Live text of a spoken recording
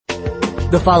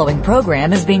The following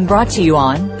program is being brought to you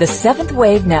on the Seventh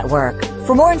Wave Network.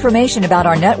 For more information about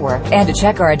our network and to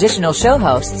check our additional show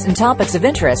hosts and topics of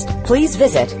interest, please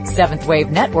visit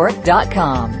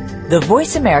seventhwavenetwork.com. The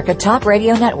Voice America Talk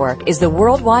Radio Network is the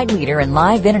worldwide leader in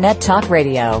live Internet talk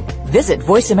radio. Visit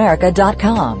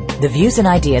voiceamerica.com. The views and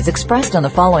ideas expressed on the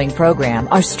following program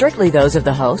are strictly those of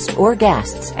the host or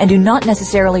guests and do not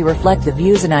necessarily reflect the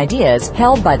views and ideas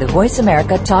held by the Voice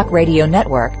America Talk Radio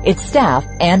Network, its staff,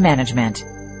 and management.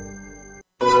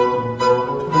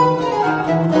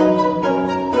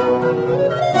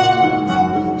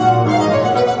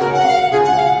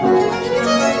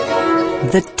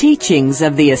 The teachings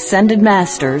of the Ascended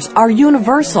Masters are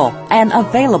universal and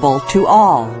available to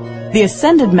all. The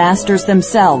Ascended Masters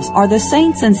themselves are the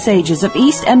saints and sages of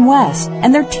East and West,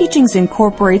 and their teachings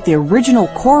incorporate the original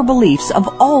core beliefs of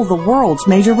all the world's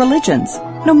major religions.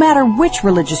 No matter which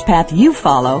religious path you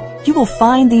follow, you will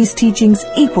find these teachings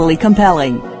equally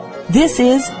compelling. This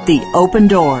is The Open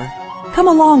Door. Come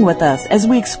along with us as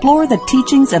we explore the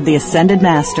teachings of the Ascended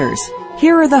Masters.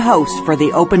 Here are the hosts for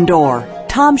The Open Door,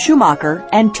 Tom Schumacher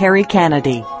and Terry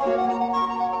Kennedy.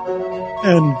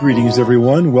 And greetings,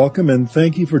 everyone. Welcome and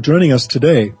thank you for joining us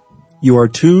today. You are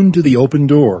tuned to The Open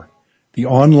Door, the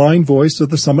online voice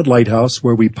of the Summit Lighthouse,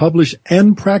 where we publish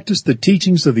and practice the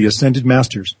teachings of the Ascended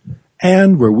Masters,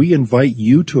 and where we invite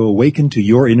you to awaken to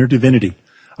your inner divinity.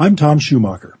 I'm Tom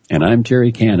Schumacher. And I'm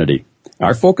Terry Kennedy.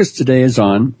 Our focus today is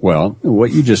on, well,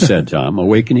 what you just said, Tom,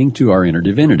 awakening to our inner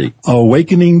divinity.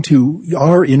 Awakening to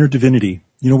our inner divinity.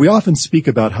 You know, we often speak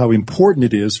about how important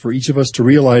it is for each of us to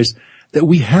realize that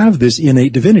we have this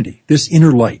innate divinity, this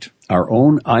inner light. Our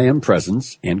own I am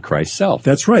presence and Christ self.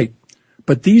 That's right.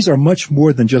 But these are much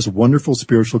more than just wonderful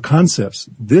spiritual concepts.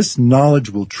 This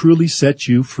knowledge will truly set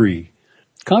you free.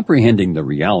 Comprehending the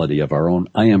reality of our own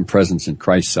I am presence and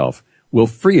Christ self will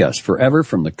free us forever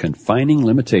from the confining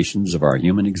limitations of our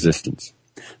human existence.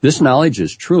 This knowledge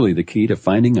is truly the key to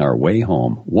finding our way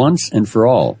home once and for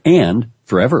all, and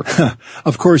forever.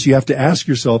 Of course, you have to ask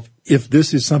yourself if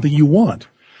this is something you want.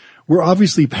 We're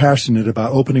obviously passionate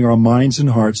about opening our minds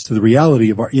and hearts to the reality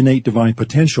of our innate divine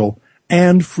potential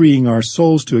and freeing our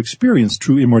souls to experience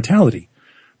true immortality.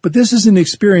 But this is an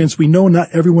experience we know not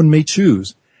everyone may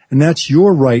choose, and that's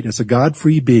your right as a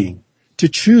God-free being, to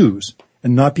choose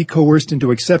and not be coerced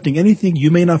into accepting anything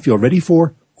you may not feel ready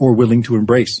for or willing to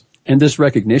embrace. And this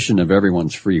recognition of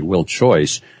everyone's free will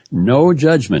choice, no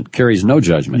judgment, carries no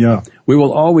judgment. Yeah.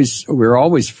 We're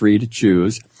always free to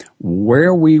choose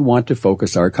where we want to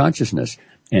focus our consciousness.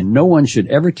 And no one should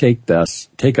ever take us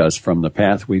from the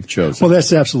path we've chosen. Well,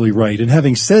 that's absolutely right. And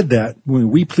having said that, when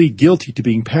we plead guilty to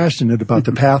being passionate about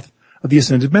the path of the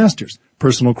Ascended Masters,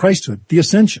 personal Christhood, the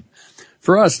Ascension.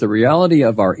 For us, the reality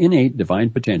of our innate divine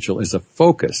potential is a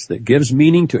focus that gives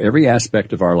meaning to every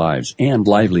aspect of our lives and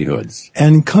livelihoods.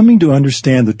 And coming to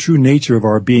understand the true nature of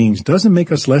our beings doesn't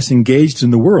make us less engaged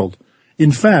in the world.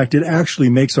 In fact, it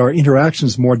actually makes our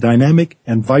interactions more dynamic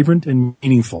and vibrant and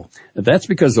meaningful. That's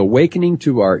because awakening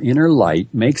to our inner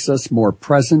light makes us more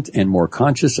present and more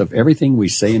conscious of everything we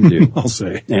say and do. I'll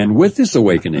say. And with this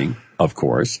awakening, of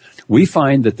course, we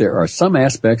find that there are some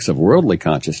aspects of worldly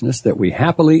consciousness that we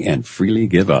happily and freely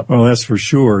give up. Well, that's for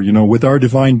sure. You know, with our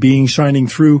divine being shining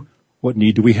through, what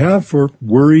need do we have for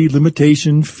worry,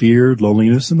 limitation, fear,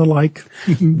 loneliness, and the like?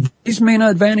 These may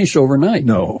not vanish overnight.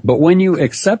 No. But when you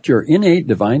accept your innate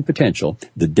divine potential,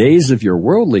 the days of your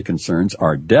worldly concerns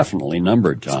are definitely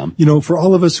numbered, Tom. You know, for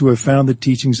all of us who have found the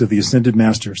teachings of the Ascended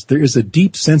Masters, there is a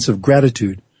deep sense of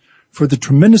gratitude for the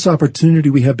tremendous opportunity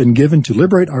we have been given to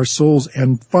liberate our souls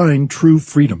and find true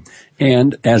freedom.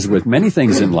 And as with many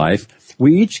things in life,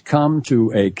 we each came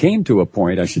to a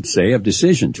point, of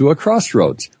decision, to a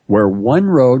crossroads, where one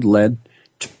road led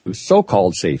to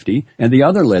so-called safety and the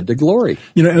other led to glory.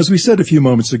 You know, as we said a few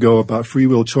moments ago about free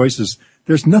will choices,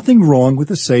 there's nothing wrong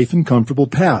with a safe and comfortable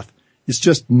path. It's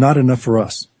just not enough for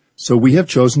us. So we have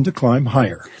chosen to climb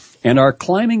higher. And our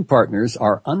climbing partners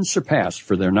are unsurpassed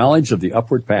for their knowledge of the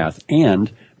upward path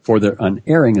and for their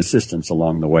unerring assistance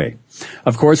along the way.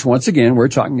 Of course, once again, we're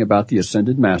talking about the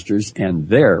Ascended Masters and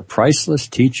their priceless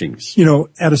teachings. You know,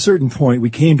 at a certain point,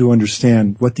 we came to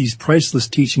understand what these priceless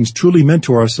teachings truly meant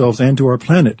to ourselves and to our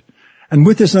planet. And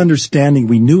with this understanding,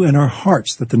 we knew in our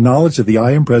hearts that the knowledge of the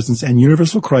I Am Presence and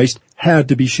Universal Christ had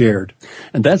to be shared.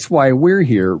 And that's why we're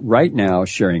here right now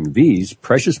sharing these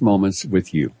precious moments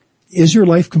with you. Is your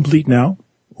life complete now?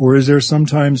 Or is there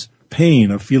sometimes pain,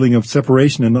 a feeling of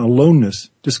separation and aloneness,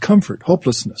 discomfort,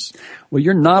 hopelessness? Well,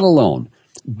 you're not alone.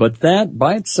 But that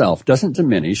by itself doesn't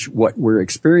diminish what you're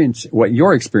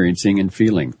experiencing and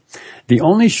feeling. The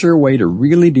only sure way to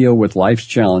really deal with life's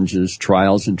challenges,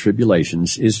 trials, and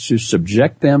tribulations is to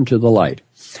subject them to the light.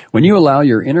 When you allow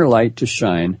your inner light to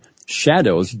shine,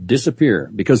 shadows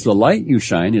disappear because the light you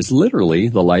shine is literally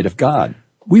the light of God.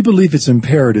 We believe it's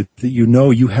imperative that you know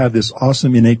you have this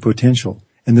awesome innate potential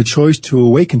and the choice to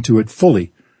awaken to it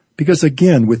fully. Because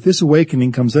again, with this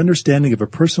awakening comes understanding of a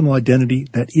personal identity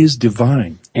that is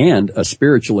divine. And a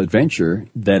spiritual adventure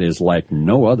that is like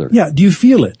no other. Yeah, do you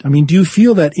feel it? I mean, do you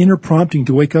feel that inner prompting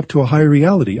to wake up to a higher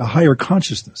reality, a higher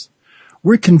consciousness?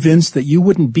 We're convinced that you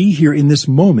wouldn't be here in this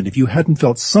moment if you hadn't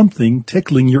felt something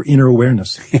tickling your inner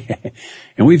awareness.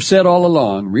 And we've said all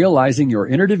along, realizing your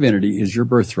inner divinity is your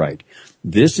birthright.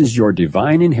 This is your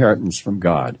divine inheritance from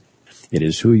God. It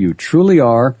is who you truly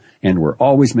are and were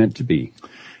always meant to be.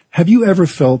 Have you ever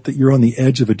felt that you're on the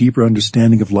edge of a deeper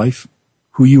understanding of life,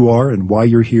 who you are and why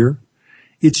you're here?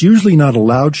 It's usually not a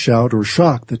loud shout or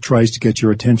shock that tries to get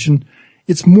your attention.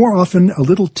 It's more often a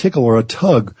little tickle or a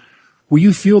tug where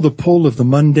you feel the pull of the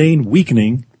mundane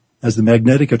weakening as the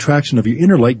magnetic attraction of your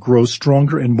inner light grows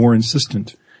stronger and more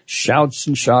insistent. Shouts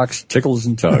and shocks, tickles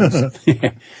and tugs.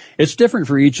 It's different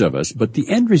for each of us, but the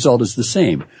end result is the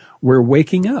same. We're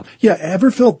waking up. Yeah,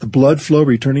 ever felt the blood flow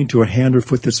returning to a hand or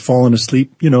foot that's fallen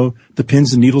asleep? You know, the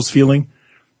pins and needles feeling?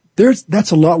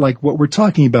 That's a lot like what we're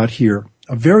talking about here.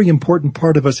 A very important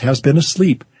part of us has been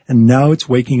asleep, and now it's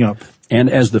waking up. And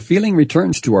as the feeling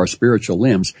returns to our spiritual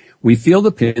limbs, we feel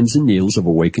the pins and needles of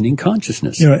awakening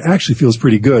consciousness. You know, it actually feels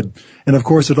pretty good. And of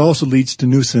course, it also leads to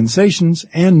new sensations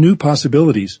and new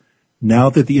possibilities. Now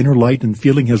that the inner light and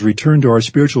feeling has returned to our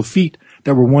spiritual feet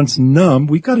that were once numb,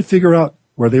 we've got to figure out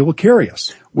where they will carry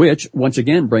us. Which, once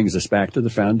again, brings us back to the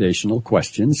foundational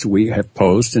questions we have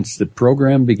posed since the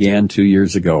program began 2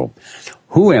 years ago.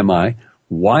 Who am I?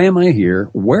 Why am I here?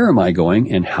 Where am I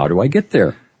going? And how do I get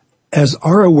there? As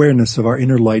our awareness of our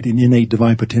inner light and innate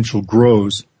divine potential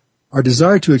grows, our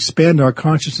desire to expand our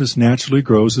consciousness naturally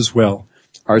grows as well.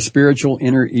 Our spiritual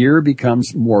inner ear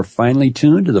becomes more finely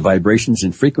tuned to the vibrations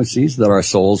and frequencies that our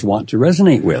souls want to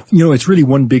resonate with. You know, it's really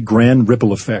one big grand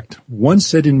ripple effect. Once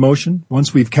set in motion,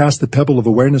 once we've cast the pebble of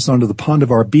awareness onto the pond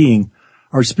of our being,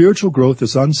 our spiritual growth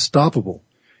is unstoppable.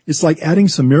 It's like adding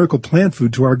some miracle plant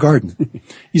food to our garden.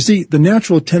 You see, the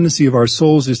natural tendency of our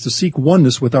souls is to seek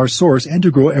oneness with our source and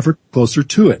to grow ever closer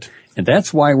to it. And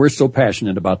that's why we're so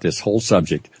passionate about this whole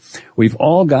subject. We've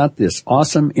all got this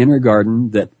awesome inner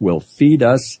garden that will feed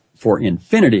us for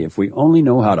infinity if we only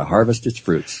know how to harvest its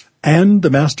fruits. And the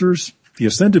masters, the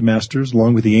ascended masters,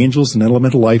 along with the angels and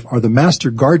elemental life, are the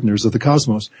master gardeners of the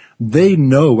cosmos. They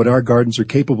know what our gardens are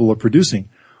capable of producing.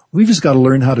 We've just got to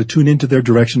learn how to tune into their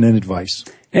direction and advice.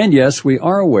 And yes, we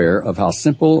are aware of how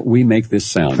simple we make this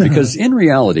sound, because in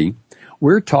reality,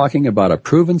 we're talking about a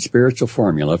proven spiritual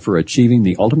formula for achieving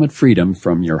the ultimate freedom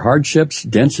from your hardships,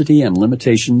 density, and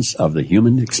limitations of the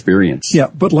human experience. Yeah,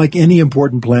 but like any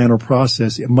important plan or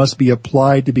process, it must be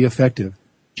applied to be effective.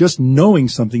 Just knowing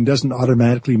something doesn't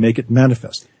automatically make it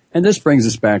manifest. And this brings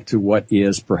us back to what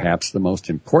is perhaps the most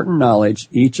important knowledge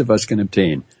each of us can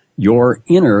obtain. Your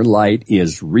inner light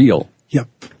is real. Yep.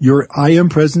 Your I am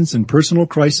presence and personal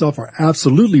Christ self are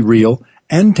absolutely real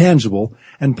and tangible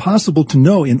and possible to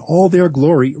know in all their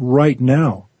glory right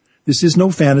now. This is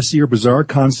no fantasy or bizarre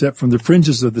concept from the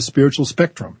fringes of the spiritual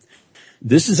spectrum.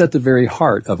 This is at the very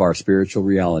heart of our spiritual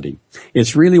reality.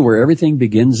 It's really where everything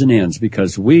begins and ends,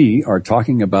 because we are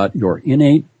talking about your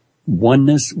innate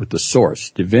oneness with the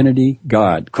source, divinity,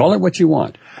 God. Call it what you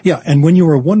want. Yeah, and when you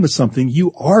are one with something,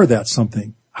 you are that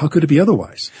something. How could it be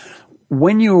otherwise?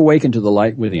 When you awaken to the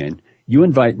light within, you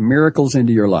invite miracles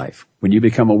into your life. When you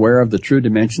become aware of the true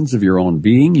dimensions of your own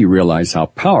being, you realize how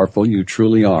powerful you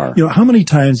truly are. You know, how many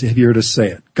times have you heard us say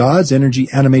it? God's energy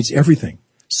animates everything.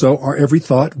 So our every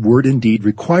thought, word, and deed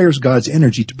requires God's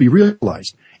energy to be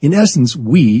realized. In essence,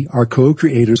 we are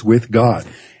co-creators with God.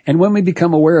 And when we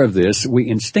become aware of this, we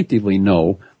instinctively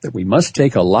know that we must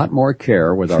take a lot more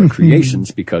care with our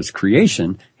creations, because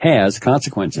creation has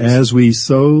consequences. As we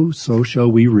sow, so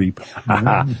shall we reap.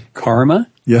 Karma?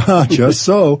 Yeah, just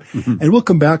so. And we'll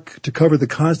come back to cover the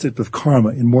concept of karma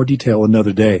in more detail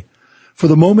another day. For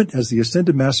the moment, as the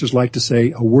Ascended Masters like to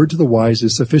say, a word to the wise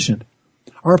is sufficient.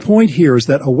 Our point here is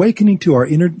that awakening to our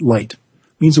inner light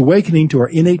means awakening to our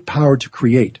innate power to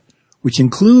create, which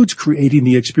includes creating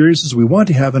the experiences we want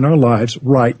to have in our lives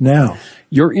right now.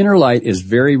 Your inner light is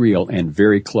very real and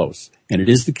very close, and it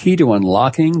is the key to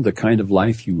unlocking the kind of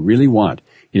life you really want.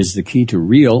 It is the key to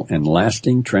real and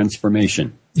lasting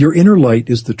transformation. Your inner light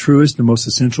is the truest and most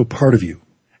essential part of you.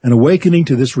 And awakening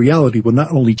to this reality will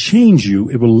not only change you,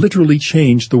 it will literally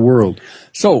change the world.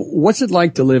 So, what's it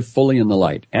like to live fully in the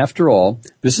light? After all,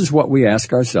 this is what we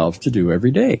ask ourselves to do every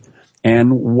day.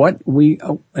 And what we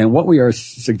are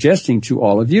suggesting to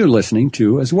all of you listening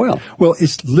to as well. Well,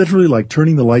 it's literally like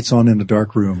turning the lights on in a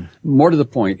dark room. More to the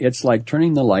point, it's like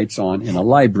turning the lights on in a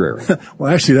library.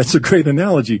 Well, actually, that's a great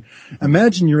analogy.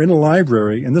 Imagine you're in a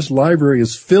library, and this library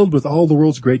is filled with all the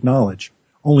world's great knowledge.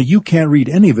 Only you can't read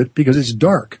any of it because it's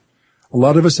dark. A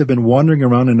lot of us have been wandering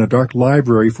around in a dark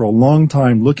library for a long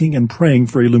time looking and praying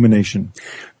for illumination.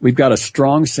 We've got a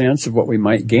strong sense of what we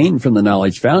might gain from the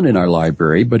knowledge found in our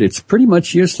library, but it's pretty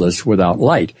much useless without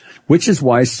light, which is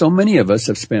why so many of us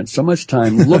have spent so much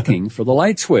time looking for the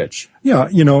light switch. Yeah,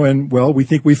 we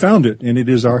think we found it, and it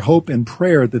is our hope and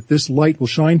prayer that this light will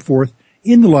shine forth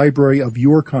in the library of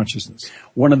your consciousness.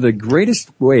 One of the greatest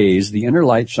ways the inner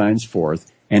light shines forth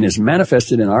and is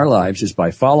manifested in our lives is by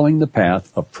following the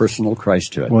path of personal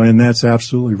Christhood. Well, and that's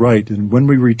absolutely right. And when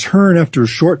we return after a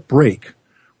short break,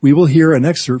 we will hear an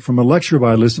excerpt from a lecture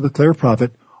by Elizabeth Clare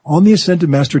Prophet on the Ascended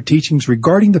Master teachings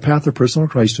regarding the path of personal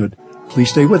Christhood. Please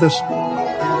stay with us.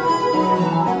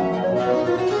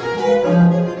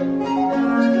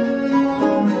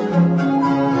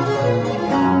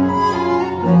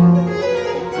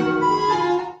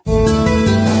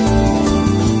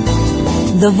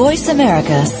 The Voice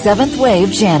America 7th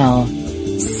Wave Channel.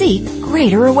 Seek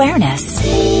greater awareness.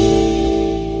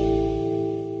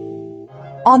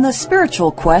 On the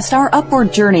spiritual quest, our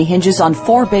upward journey hinges on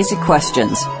 4 basic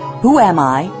questions. Who am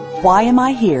I? Why am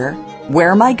I here? Where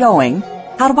am I going?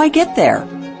 How do I get there?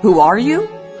 Who are you?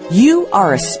 You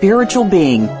are a spiritual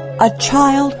being, a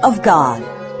child of God.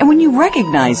 And when you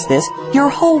recognize this, your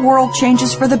whole world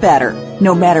changes for the better.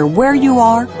 No matter where you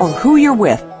are or who you're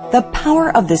with, the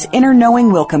power of this inner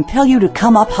knowing will compel you to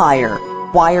come up higher.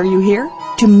 Why are you here?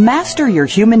 To master your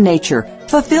human nature,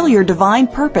 fulfill your divine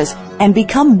purpose, and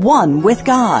become one with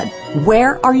God.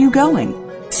 Where are you going?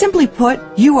 Simply put,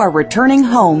 you are returning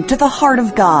home to the heart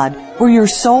of God, where your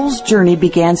soul's journey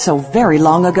began so very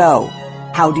long ago.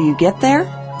 How do you get there?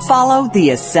 Follow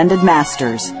the Ascended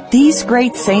Masters. These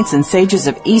great saints and sages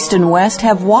of East and West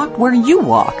have walked where you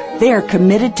walk. They are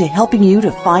committed to helping you to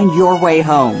find your way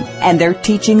home, and their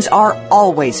teachings are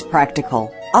always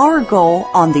practical. Our goal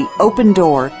on The Open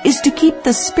Door is to keep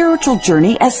the spiritual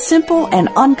journey as simple and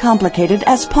uncomplicated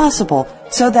as possible,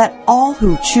 so that all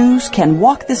who choose can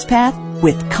walk this path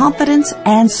with confidence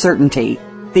and certainty.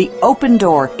 The Open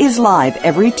Door is live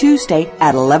every Tuesday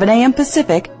at 11 a.m.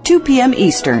 Pacific, 2 p.m.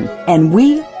 Eastern, and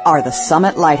we are the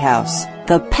Summit Lighthouse,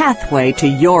 the pathway to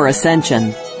your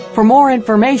ascension. For more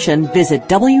information, visit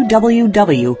www.tsl.org.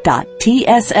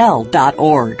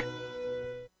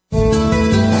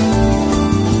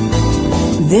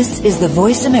 This is the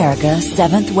Voice America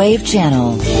 7th Wave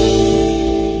Channel.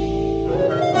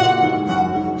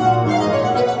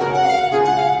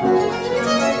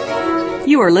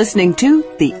 You are listening to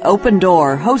The Open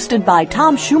Door, hosted by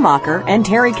Tom Schumacher and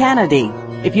Terry Kennedy.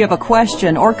 If you have a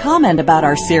question or comment about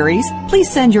our series,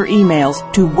 please send your emails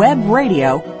to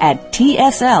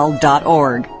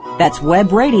webradio@tsl.org. That's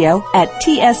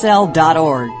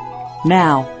webradio@tsl.org.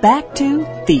 Now, back to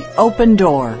The Open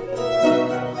Door.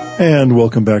 And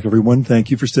welcome back, everyone.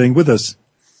 Thank you for staying with us.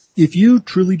 If you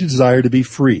truly desire to be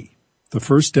free, the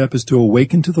first step is to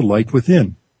awaken to the light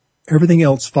within. Everything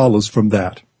else follows from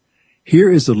that. Here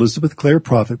is Elizabeth Clare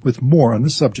Prophet with more on the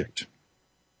subject.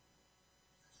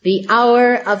 The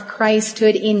hour of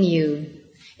Christhood in you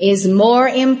is more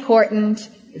important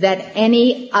than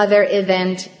any other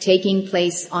event taking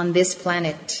place on this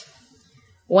planet.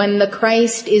 When the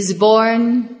Christ is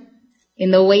born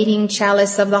in the waiting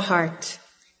chalice of the heart,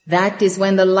 that is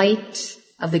when the light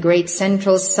of the great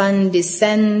central sun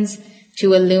descends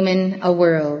to illumine a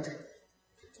world.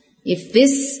 If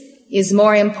this is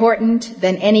more important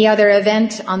than any other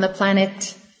event on the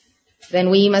planet, then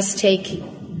we must take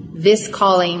this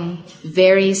calling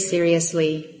very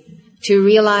seriously, to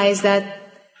realize that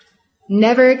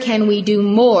never can we do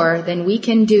more than we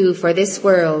can do for this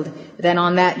world than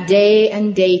on that day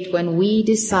and date when we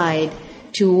decide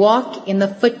to walk in the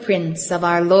footprints of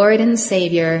our Lord and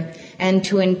Savior and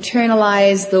to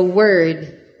internalize the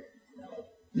word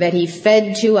that he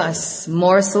fed to us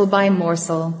morsel by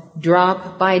morsel,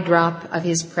 drop by drop of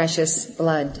his precious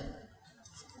blood.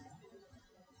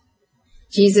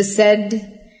 Jesus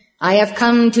said, I have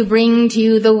come to bring to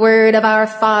you the word of our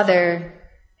Father,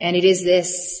 and it is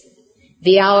this: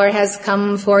 the hour has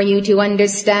come for you to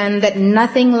understand that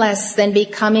nothing less than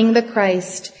becoming the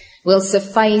Christ will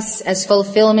suffice as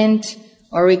fulfillment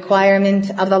or requirement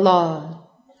of the law.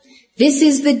 This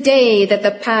is the day that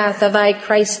the path of thy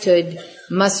Christhood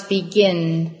must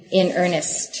begin in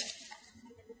earnest.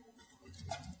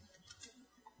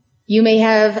 You may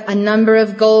have a number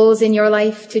of goals in your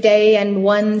life today and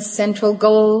one central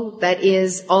goal that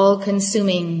is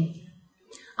all-consuming.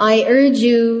 I urge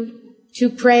you to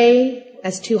pray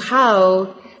as to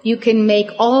how you can make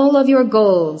all of your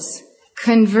goals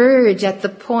converge at the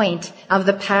point of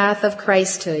the path of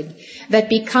Christhood, that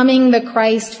becoming the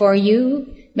Christ for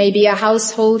you may be a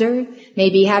householder,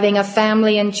 maybe having a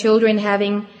family and children,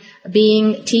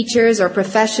 being teachers or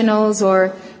professionals,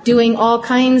 or doing all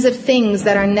kinds of things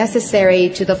that are necessary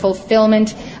to the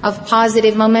fulfillment of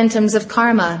positive momentums of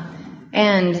karma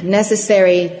and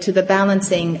necessary to the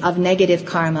balancing of negative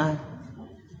karma.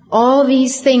 All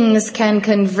these things can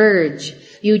converge.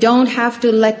 You don't have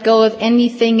to let go of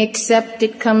anything except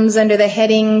it comes under the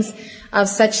headings of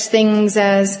such things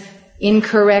as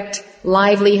incorrect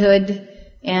livelihood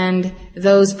and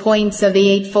those points of the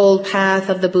Eightfold Path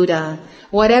of the Buddha.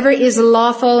 Whatever is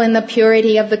lawful in the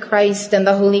purity of the Christ and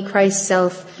the Holy Christ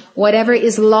Self, whatever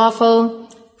is lawful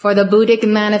for the Buddhic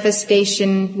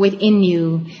manifestation within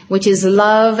you, which is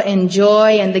love and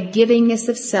joy and the givingness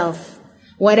of self,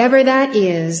 whatever that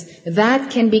is, that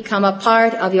can become a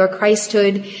part of your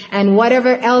Christhood, and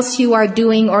whatever else you are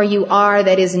doing or you are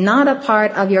that is not a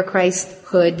part of your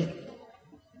Christhood,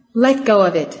 let go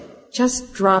of it.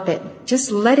 Just drop it.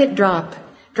 Just let it drop.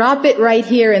 Drop it right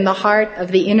here in the heart of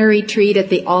the inner retreat at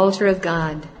the altar of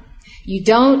God. You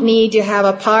don't need to have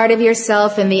a part of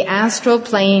yourself in the astral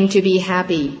plane to be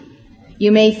happy.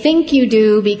 You may think you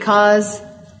do because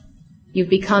you've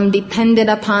become dependent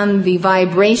upon the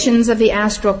vibrations of the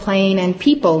astral plane and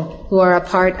people who are a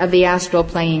part of the astral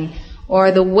plane,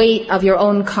 or the weight of your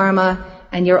own karma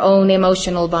and your own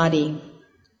emotional body.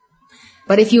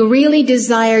 But if you really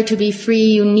desire to be free,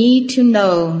 you need to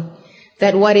know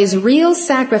that what is real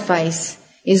sacrifice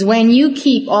is when you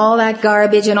keep all that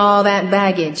garbage and all that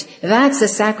baggage. That's a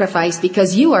sacrifice,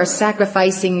 because you are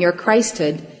sacrificing your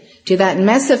Christhood to that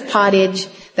mess of pottage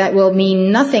that will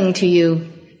mean nothing to you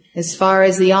as far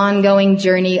as the ongoing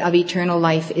journey of eternal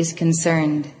life is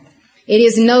concerned. It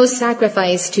is no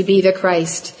sacrifice to be the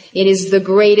Christ. It is the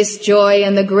greatest joy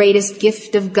and the greatest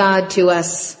gift of God to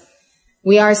us.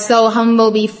 We are so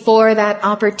humble before that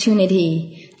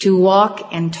opportunity to walk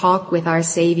and talk with our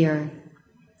Savior.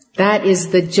 That is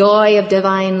the joy of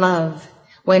divine love.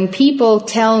 When people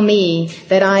tell me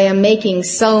that I am making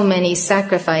so many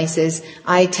sacrifices,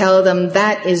 I tell them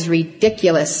that is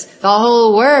ridiculous. The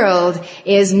whole world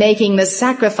is making the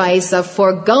sacrifice of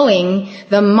foregoing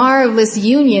the marvelous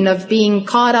union of being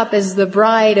caught up as the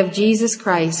bride of Jesus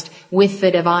Christ with the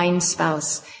divine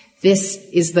spouse. This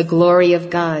is the glory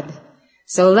of God.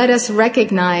 So let us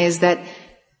recognize that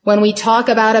when we talk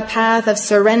about a path of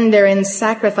surrender and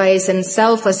sacrifice and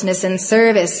selflessness and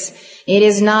service, it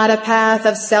is not a path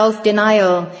of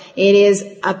self-denial. It is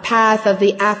a path of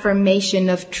the affirmation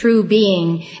of true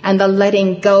being and the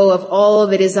letting go of all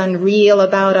that is unreal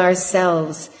about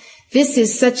ourselves. This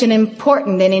is such an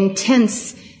important and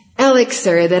intense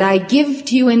elixir that I give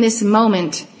to you in this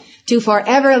moment, to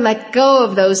forever let go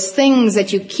of those things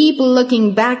that you keep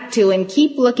looking back to and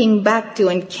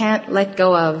can't let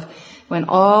go of, when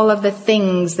all of the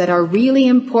things that are really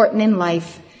important in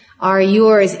life are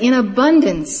yours in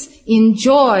abundance, in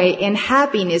joy, in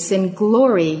happiness, in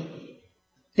glory.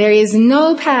 There is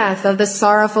no path of the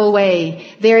sorrowful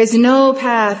way. There is no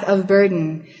path of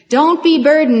burden. Don't be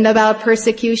burdened about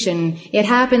persecution. It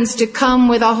happens to come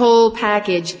with a whole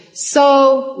package.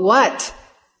 So what?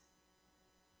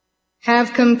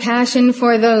 Have compassion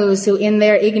for those who in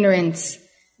their ignorance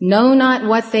know not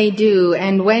what they do,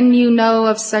 and when you know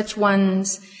of such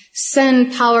ones,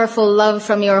 send powerful love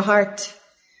from your heart.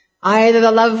 Either the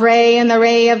love ray and the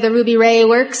ray of the ruby ray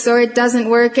works, or it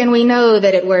doesn't work, and we know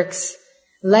that it works.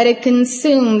 Let it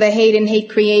consume the hate and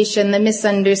hate creation, the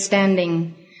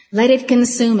misunderstanding. Let it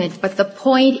consume it. But the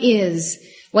point is,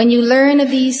 when you learn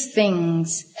of these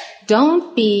things,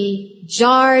 don't be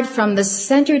jarred from the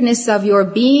centeredness of your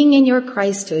being in your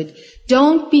Christhood.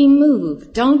 Don't be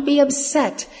moved. Don't be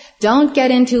upset. Don't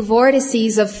get into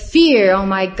vortices of fear. Oh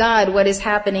my God, what is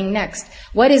happening next?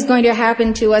 What is going to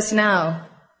happen to us now?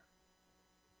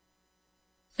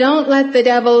 Don't let the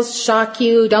devils shock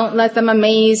you. Don't let them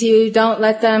amaze you. Don't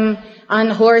let them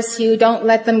unhorse you. Don't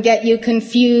let them get you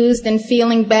confused and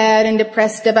feeling bad and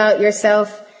depressed about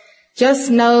yourself.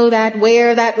 Just know that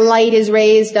where that light is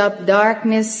raised up,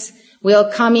 darkness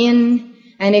will come in,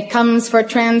 and it comes for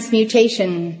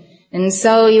transmutation. And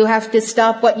so you have to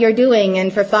stop what you're doing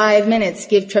and for 5 minutes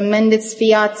give tremendous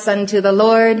fiats unto the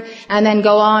Lord and then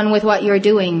go on with what you're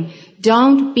doing.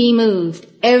 Don't be moved.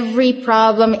 Every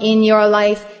problem in your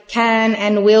life can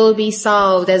and will be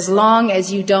solved as long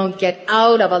as you don't get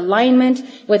out of alignment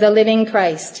with the living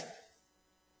Christ.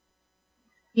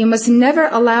 You must never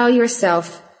allow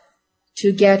yourself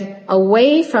to get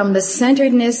away from the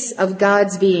centeredness of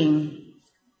God's being.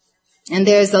 And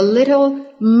there's a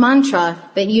little mantra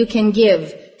that you can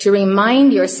give to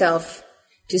remind yourself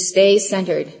to stay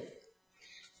centered.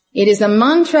 It is a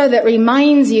mantra that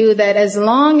reminds you that as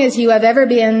long as you have ever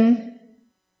been,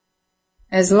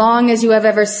 as long as you have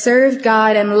ever served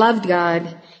God and loved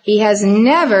God, He has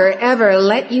never, ever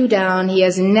let you down. He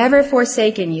has never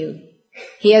forsaken you.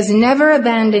 He has never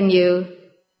abandoned you.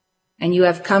 And you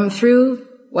have come through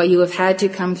what you have had to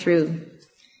come through.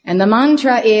 And the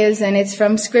mantra is, and it's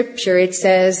from Scripture, it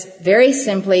says very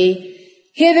simply,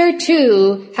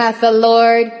 hitherto hath the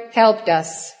Lord helped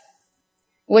us.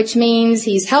 Which means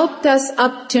He's helped us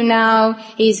up to now.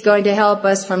 He's going to help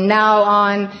us from now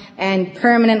on and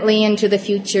permanently into the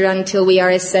future until we are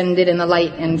ascended in the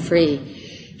light and free.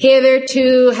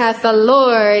 Hitherto hath the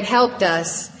Lord helped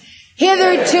us.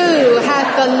 Hitherto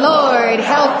hath the Lord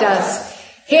helped us.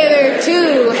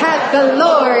 Hitherto hath the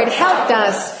Lord helped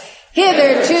us.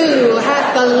 Hitherto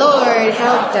hath the Lord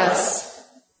helped us.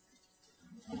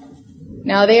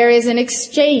 Now there is an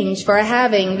exchange for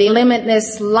having the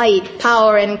limitless light,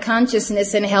 power, and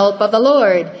consciousness and help of the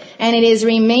Lord. And it is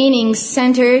remaining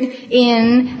centered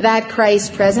in that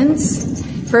Christ presence,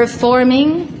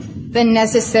 performing the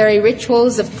necessary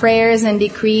rituals of prayers and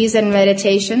decrees and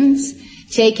meditations,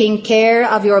 taking care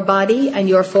of your body and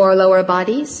your four lower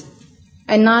bodies,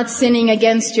 and not sinning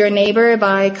against your neighbor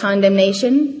by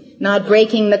condemnation, not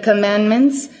breaking the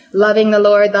commandments, loving the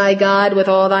Lord thy God with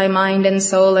all thy mind and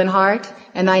soul and heart,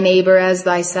 and thy neighbor as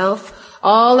thyself.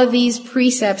 All of these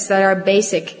precepts that are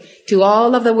basic to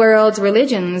all of the world's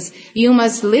religions, you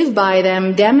must live by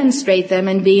them, demonstrate them,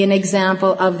 and be an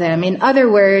example of them. In other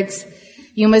words,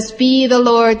 you must be the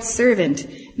Lord's servant.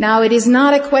 Now, it is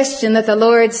not a question that the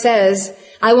Lord says,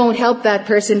 I won't help that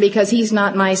person because he's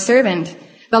not my servant.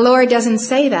 The Lord doesn't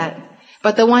say that.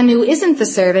 But the one who isn't the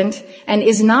servant and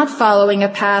is not following a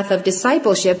path of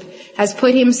discipleship has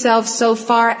put himself so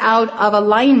far out of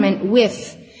alignment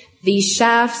with these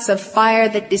shafts of fire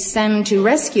that descend to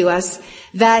rescue us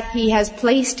that he has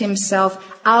placed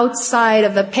himself outside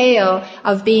of the pale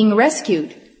of being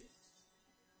rescued.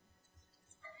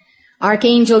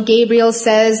 Archangel Gabriel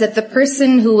says that the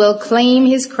person who will claim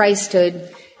his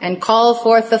Christhood and call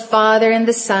forth the Father and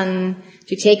the Son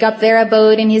to take up their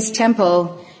abode in his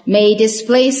temple may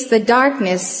displace the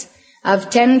darkness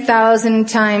of 10,000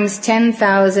 times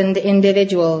 10,000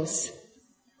 individuals.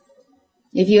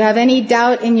 If you have any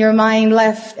doubt in your mind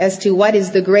left as to what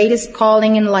is the greatest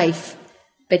calling in life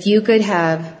that you could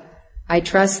have, I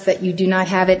trust that you do not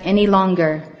have it any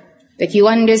longer, that you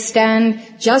understand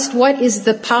just what is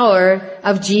the power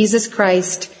of Jesus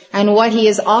Christ and what he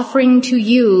is offering to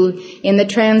you in the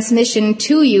transmission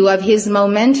to you of his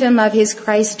momentum of his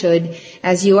Christhood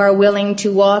as you are willing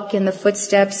to walk in the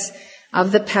footsteps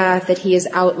of the path that he has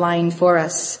outlined for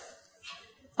us.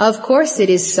 Of course it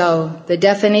is so. The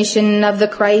definition of the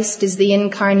Christ is the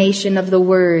incarnation of the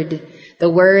Word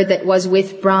that was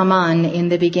with Brahman in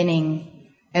the beginning.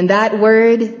 And that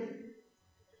Word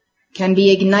can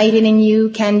be ignited in you,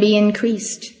 can be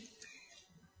increased.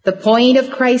 The point of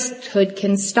Christhood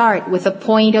can start with a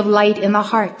point of light in the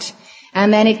heart,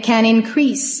 and then it can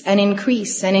increase and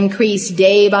increase and increase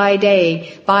day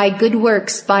by good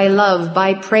works, by love,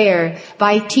 by prayer,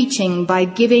 by teaching, by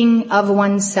giving of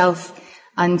oneself,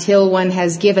 until one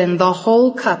has given the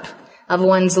whole cup of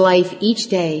one's life each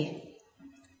day.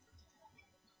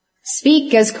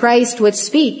 Speak as Christ would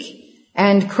speak,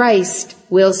 and Christ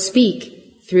will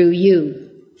speak through you.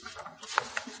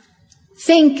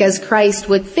 Think as Christ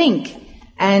would think,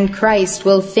 and Christ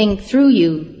will think through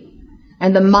you.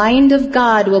 And the mind of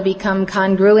God will become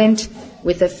congruent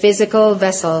with the physical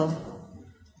vessel.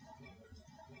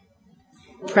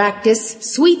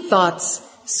 Practice sweet thoughts,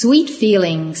 sweet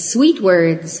feelings, sweet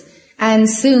words, and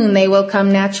soon they will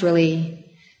come naturally.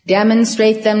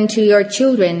 Demonstrate them to your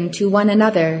children, to one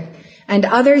another, and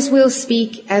others will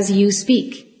speak as you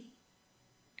speak.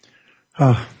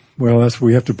 Well, that's where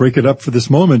we have to break it up for this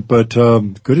moment, but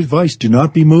good advice. Do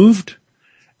not be moved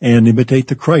and imitate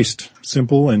the Christ.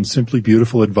 Simple and simply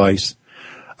beautiful advice.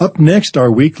 Up next,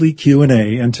 our weekly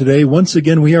Q&A, and today, once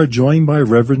again, we are joined by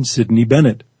Reverend Sidney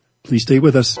Bennett. Please stay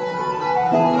with us.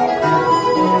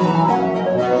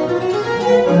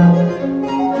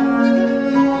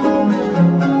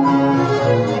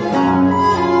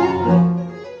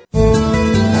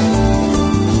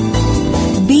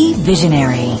 Be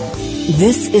visionary.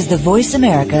 This is the Voice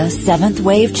America 7th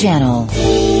Wave Channel.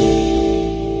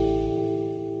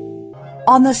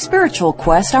 On the spiritual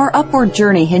quest, our upward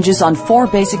journey hinges on 4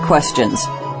 basic questions.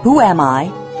 Who am I?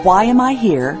 Why am I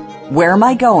here? Where am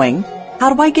I going?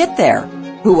 How do I get there?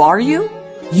 Who are you?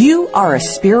 You are a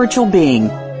spiritual being,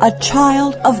 a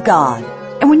child of God.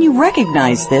 And when you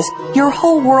recognize this, your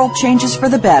whole world changes for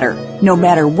the better. No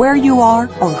matter where you are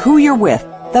or who you're with,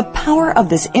 the power of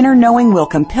this inner knowing will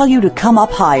compel you to come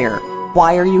up higher.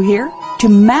 Why are you here? To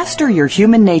master your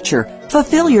human nature,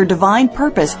 fulfill your divine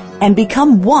purpose, and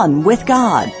become one with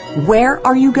God. Where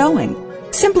are you going?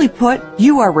 Simply put,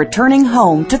 you are returning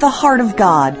home to the heart of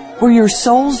God, where your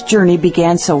soul's journey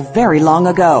began so very long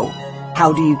ago.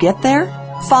 How do you get there?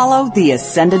 Follow the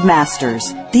Ascended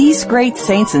Masters. These great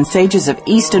saints and sages of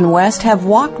East and West have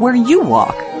walked where you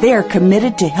walk. They are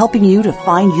committed to helping you to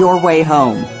find your way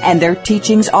home, and their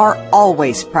teachings are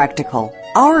always practical.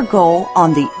 Our goal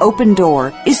on The Open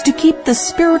Door is to keep the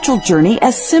spiritual journey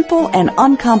as simple and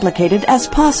uncomplicated as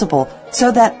possible,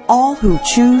 so that all who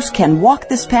choose can walk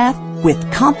this path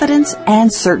with confidence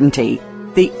and certainty.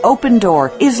 The Open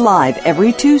Door is live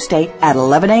every Tuesday at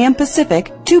 11 a.m.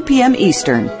 Pacific, 2 p.m.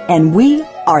 Eastern, and we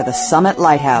are the Summit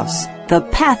Lighthouse, the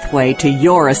pathway to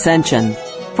your ascension.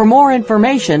 For more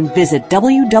information, visit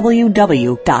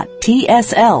www.tsl.org.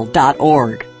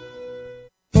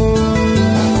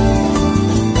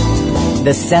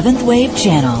 The Seventh Wave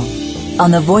Channel on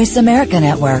the Voice America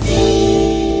Network.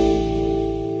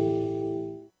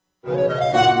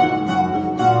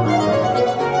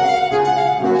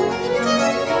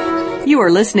 You are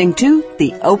listening to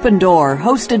The Open Door,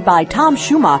 hosted by Tom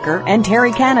Schumacher and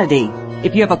Terry Kennedy.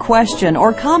 If you have a question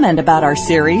or comment about our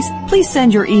series, please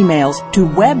send your emails to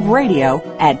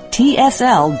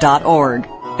webradio@tsl.org.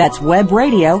 That's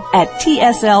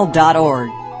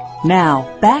webradio@tsl.org. Now,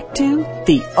 back to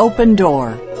The Open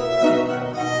Door.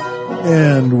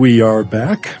 And we are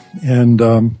back. And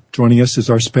joining us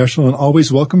is our special and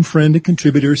always welcome friend and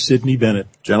contributor, Sidney Bennett.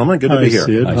 Gentlemen, good to be here.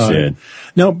 Sid. Hi, Sid.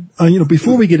 Now,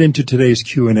 before we get into today's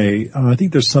Q&A, I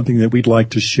think there's something that we'd like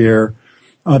to share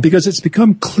because it's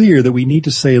become clear that we need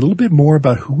to say a little bit more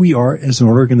about who we are as an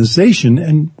organization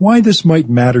and why this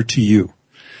might matter to you.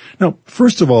 Now,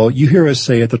 first of all, you hear us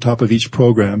say at the top of each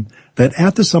program that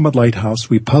at the Summit Lighthouse,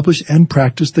 we publish and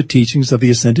practice the teachings of the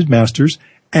Ascended Masters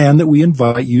and that we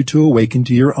invite you to awaken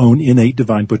to your own innate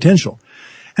divine potential.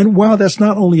 And while that's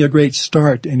not only a great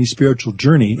start to any spiritual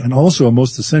journey and also a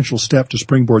most essential step to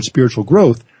springboard spiritual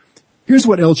growth, here's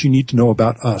what else you need to know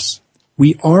about us.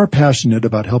 We are passionate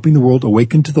about helping the world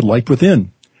awaken to the light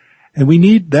within. And we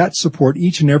need that support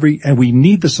we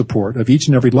need the support of each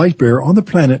and every light bearer on the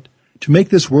planet to make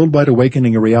this worldwide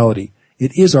awakening a reality.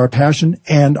 It is our passion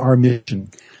and our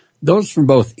mission. Those from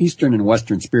both Eastern and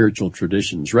Western spiritual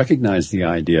traditions recognize the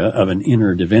idea of an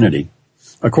inner divinity.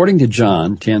 According to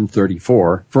John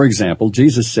 10:34, for example,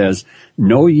 Jesus says,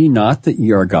 "Know ye not that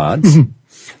ye are gods?"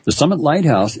 The Summit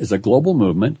Lighthouse is a global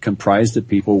movement comprised of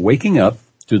people waking up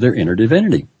to their inner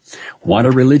divinity. Want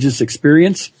a religious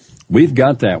experience? We've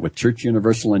got that with Church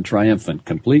Universal and Triumphant,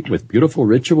 complete with beautiful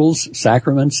rituals,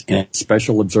 sacraments, and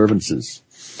special observances.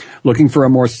 Looking for a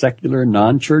more secular,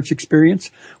 non-church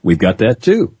experience? We've got that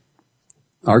too.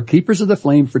 Our Keepers of the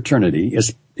Flame fraternity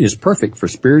is perfect for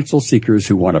spiritual seekers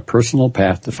who want a personal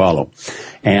path to follow.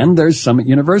 And there's Summit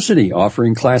University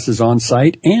offering classes on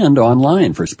site and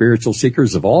online for spiritual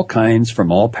seekers of all kinds from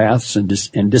all paths and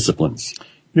disciplines.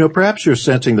 Perhaps you're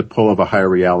sensing the pull of a higher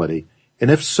reality. And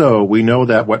if so, we know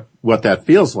that what that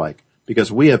feels like,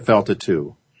 because we have felt it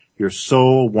too. Your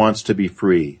soul wants to be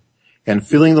free. And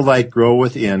feeling the light grow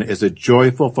within is a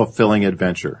joyful, fulfilling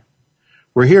adventure.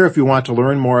 We're here if you want to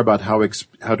learn more about how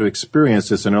to experience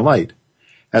this inner light.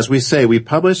 As we say, we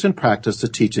publish and practice the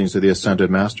teachings of the Ascended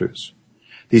Masters.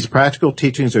 These practical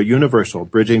teachings are universal,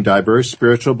 bridging diverse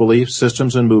spiritual beliefs,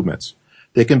 systems, and movements.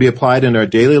 They can be applied in our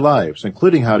daily lives,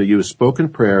 including how to use spoken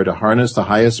prayer to harness the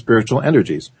highest spiritual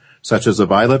energies, such as the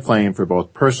violet flame for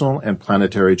both personal and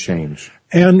planetary change.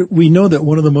 And we know that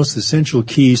one of the most essential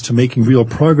keys to making real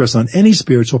progress on any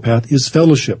spiritual path is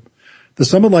fellowship. The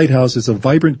Summit Lighthouse is a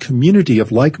vibrant community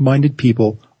of like-minded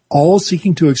people, all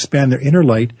seeking to expand their inner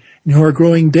light and who are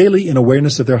growing daily in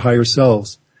awareness of their higher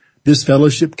selves. This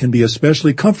fellowship can be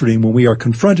especially comforting when we are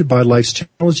confronted by life's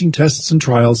challenging tests and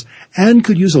trials and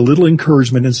could use a little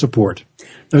encouragement and support.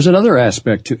 There's another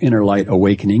aspect to inner light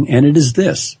awakening, and it is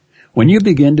this. When you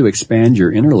begin to expand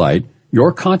your inner light,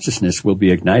 your consciousness will be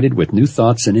ignited with new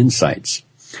thoughts and insights.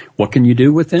 What can you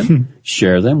do with them?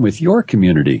 Share them with your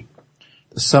community.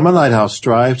 The Summit Lighthouse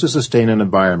strives to sustain an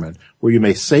environment where you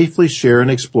may safely share and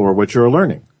explore what you're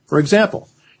learning. For example,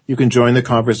 you can join the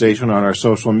conversation on our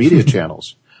social media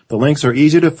channels. The links are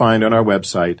easy to find on our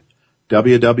website,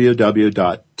 www.tsl.org.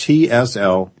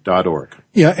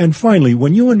 Yeah, and finally,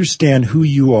 when you understand who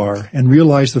you are and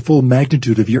realize the full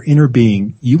magnitude of your inner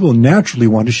being, you will naturally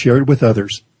want to share it with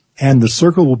others, and the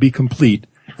circle will be complete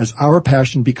as our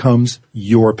passion becomes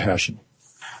your passion.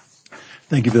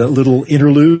 Thank you for that little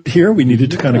interlude here. We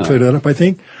needed to kind of clear that up, I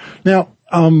think. Now,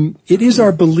 it is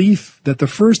our belief that the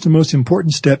first and most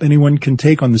important step anyone can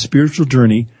take on the spiritual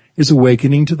journey is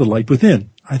awakening to the light within.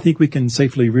 I think we can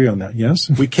safely agree on that, yes?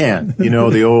 We can. You know,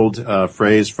 the old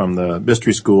phrase from the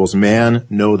mystery schools, man,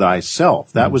 know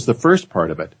thyself. That was the first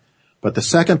part of it. But the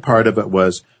second part of it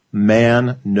was,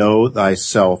 man, know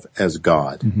thyself as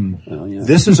God. Mm-hmm. Oh, yeah.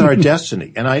 This is our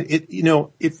destiny. And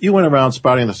if you went around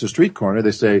spouting this to street corner,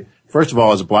 they say, first of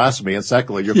all, it's blasphemy, and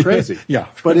secondly, you're crazy. Yeah.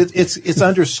 But it's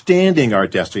understanding our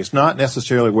destiny. It's not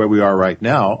necessarily where we are right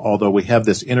now, although we have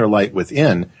this inner light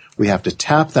within. We have to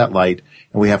tap that light,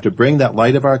 and we have to bring that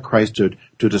light of our Christ to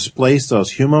displace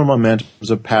those human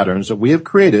momentums of patterns that we have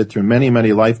created through many,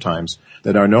 many lifetimes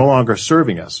that are no longer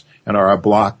serving us and are a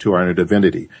block to our inner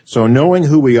divinity. So knowing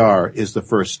who we are is the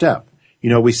first step. You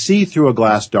know, we see through a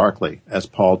glass darkly, as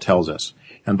Paul tells us,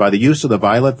 and by the use of the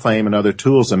violet flame and other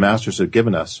tools the masters have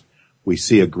given us, we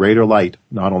see a greater light,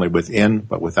 not only within,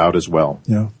 but without as well.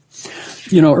 Yeah.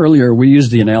 You know, earlier we used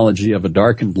the analogy of a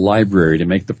darkened library to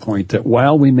make the point that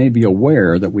while we may be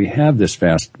aware that we have this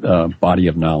vast body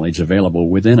of knowledge available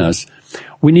within us,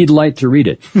 we need light to read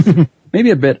it. Maybe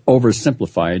a bit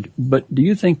oversimplified, but do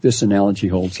you think this analogy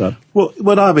holds up? Well,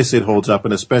 obviously it holds up,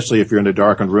 and especially if you're in a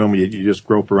darkened room, you just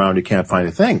grope around, you can't find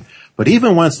a thing. But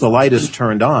even once the light is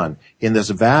turned on, in this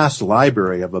vast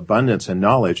library of abundance and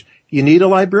knowledge, you need a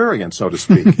librarian, so to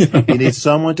speak. You need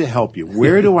someone to help you.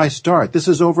 Where do I start? This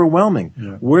is overwhelming.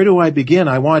 Yeah. Where do I begin?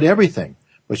 I want everything.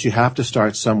 But you have to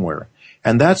start somewhere.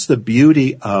 And that's the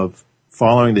beauty of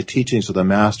following the teachings of the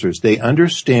masters. They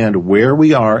understand where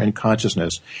we are in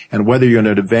consciousness, and whether you're an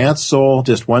advanced soul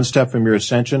just one step from your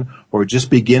ascension or just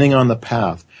beginning on the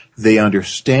path, they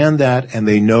understand that and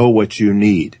they know what you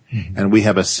need. Mm-hmm. And we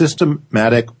have a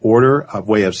systematic order of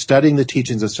way of studying the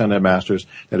teachings of ascended masters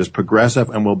that is progressive,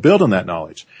 and we'll build on that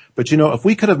knowledge. But you know, if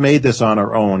we could have made this on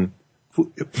our own,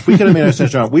 if we could have made our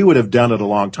ascension on, we would have done it a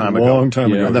long time ago.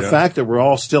 And the fact that we're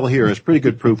all still here is pretty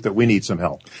good proof that we need some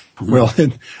help. Well,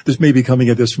 and this may be coming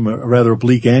at this from a rather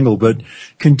oblique angle, but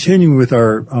continuing with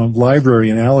our library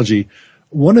analogy,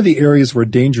 one of the areas where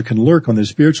danger can lurk on the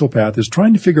spiritual path is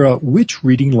trying to figure out which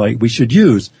reading light we should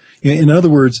use. In other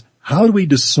words, how do we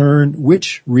discern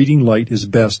which reading light is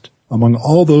best among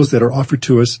all those that are offered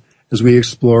to us as we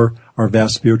explore our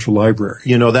vast spiritual library?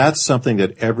 You know, that's something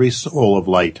that every soul of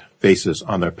light faces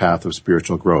on their path of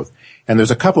spiritual growth. And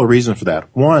there's a couple of reasons for that.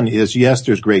 One is, yes,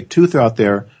 there's great truth out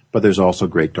there, but there's also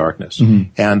great darkness.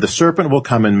 Mm-hmm. And the serpent will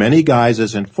come in many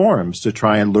guises and forms to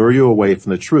try and lure you away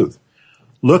from the truth.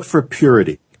 Look for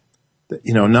purity,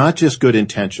 you know, not just good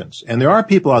intentions. And there are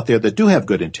people out there that do have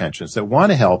good intentions, that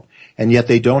want to help, and yet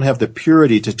they don't have the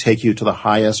purity to take you to the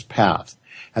highest path.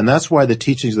 And that's why the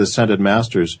teachings of the Ascended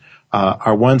Masters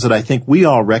are ones that I think we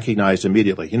all recognized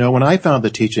immediately. You know, when I found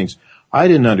the teachings, I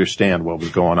didn't understand what was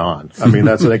going on. I mean,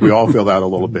 I think we all feel that a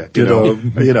little bit, you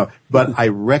know, but I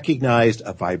recognized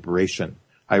a vibration.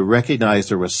 I recognized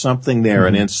there was something there,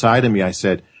 and inside of me I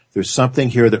said, there's something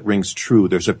here that rings true.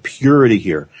 There's a purity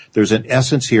here. There's an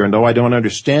essence here, and though I don't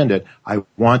understand it, I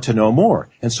want to know more.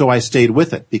 And so I stayed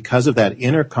with it because of that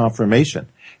inner confirmation.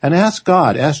 And ask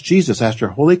God, ask Jesus, ask your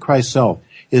Holy Christ self,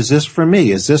 is this for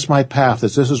me? Is this my path?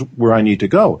 Is this where I need to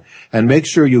go? And make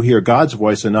sure you hear God's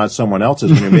voice and not someone else's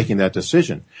when you're making that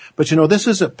decision. But you know, this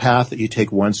is a path that you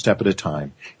take one step at a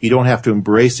time. You don't have to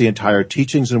embrace the entire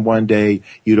teachings in one day.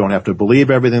 You don't have to believe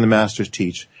everything the masters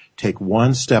teach. Take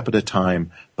one step at a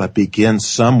time, but begin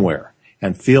somewhere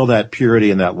and feel that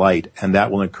purity and that light, and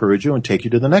that will encourage you and take you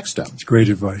to the next step. It's great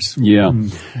advice. Yeah.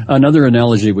 Another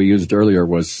analogy we used earlier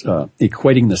was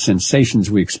equating the sensations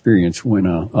we experience when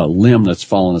a limb that's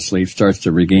fallen asleep starts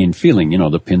to regain feeling, you know,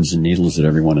 the pins and needles that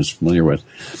everyone is familiar with.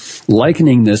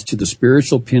 Likening this to the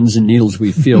spiritual pins and needles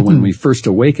we feel when we first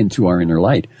awaken to our inner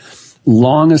light.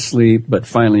 Long asleep, but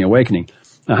finally awakening.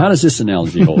 Now, how does this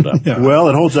analogy hold up? Well,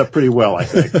 it holds up pretty well, I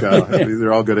think.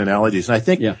 They're all good analogies. And I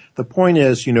think the point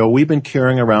is, you know, we've been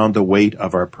carrying around the weight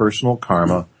of our personal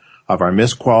karma, of our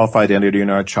misqualified energy in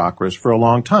our chakras for a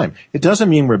long time. It doesn't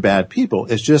mean we're bad people.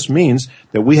 It just means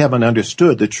that we haven't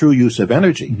understood the true use of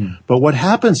energy. Mm-hmm. But what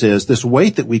happens is this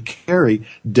weight that we carry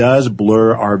does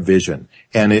blur our vision.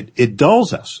 And it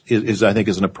dulls us, I think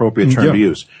is an appropriate term to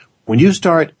use. when you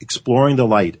start exploring the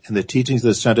light and the teachings of the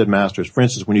ascended masters, for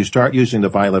instance, when you start using the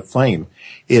violet flame,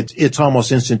 it's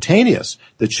almost instantaneous,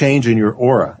 the change in your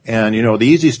aura. And, the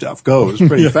easy stuff goes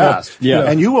pretty fast. Yeah.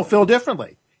 And you will feel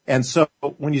differently. And so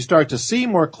when you start to see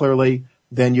more clearly,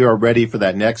 then you're ready for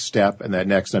that next step and that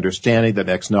next understanding, that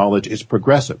next knowledge is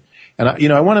progressive. And,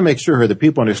 I want to make sure here that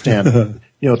people understand,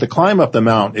 to climb up the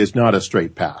mountain is not a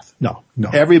straight path. No.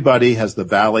 Everybody has the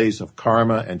valleys of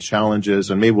karma and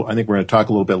challenges, and I think we're going to talk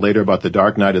a little bit later about the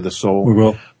dark night of the soul. We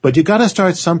will. But you got to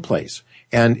start someplace.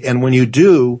 And when you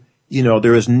do,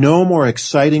 there is no more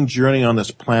exciting journey on this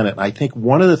planet. I think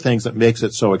one of the things that makes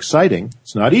it so exciting,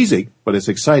 it's not easy, but it's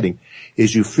exciting,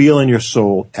 is you feel in your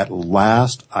soul, at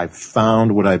last I've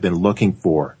found what I've been looking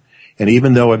for. And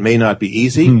even though it may not be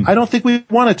easy, I don't think we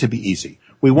want it to be easy.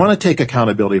 We want to take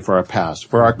accountability for our past,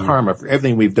 for our karma, for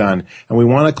everything we've done, and we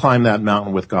want to climb that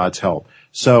mountain with God's help.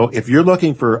 So if you're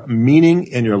looking for meaning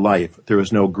in your life, there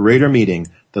is no greater meaning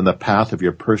than the path of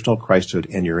your personal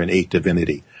Christhood and your innate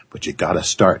divinity. But you got to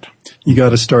start. You got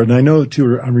to start. And I know,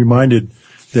 too, I'm reminded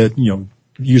that,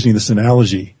 using this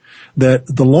analogy, that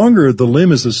the longer the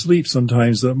limb is asleep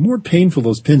sometimes, the more painful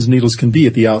those pins and needles can be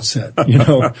at the outset.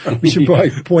 We should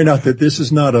probably point out that this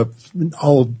is not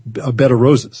all a bed of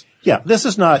roses. Yeah, this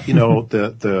is not,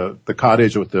 the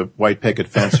cottage with the white picket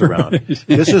fence around.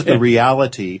 This is the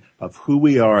reality of who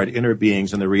we are as inner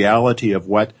beings and the reality of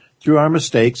what, through our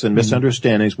mistakes and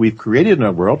misunderstandings, we've created in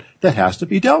our world that has to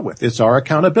be dealt with. It's our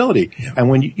accountability. Yeah. And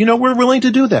when, we're willing to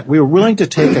do that. We're willing to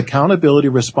take accountability,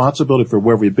 responsibility for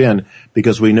where we've been,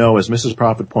 because we know, as Mrs.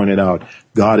 Prophet pointed out,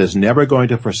 God is never going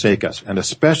to forsake us. And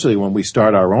especially when we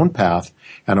start our own path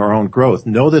and our own growth,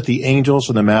 know that the angels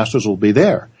and the masters will be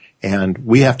there. And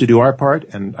we have to do our part,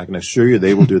 and I can assure you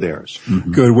they will do theirs.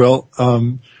 Mm-hmm. Good. Well,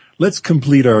 let's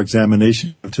complete our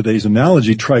examination of today's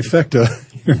analogy trifecta.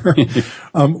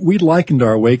 We likened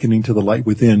our awakening to the light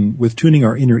within with tuning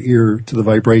our inner ear to the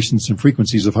vibrations and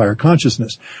frequencies of higher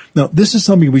consciousness. Now, this is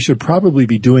something we should probably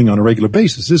be doing on a regular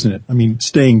basis, isn't it? I mean,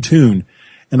 staying tuned.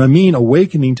 And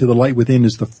awakening to the light within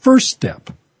is the first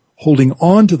step. Holding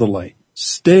on to the light,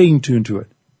 staying tuned to it.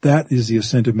 That is the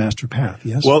ascended master path,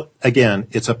 yes? Well, again,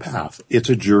 it's a path. It's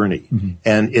a journey. Mm-hmm.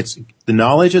 And the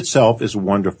knowledge itself is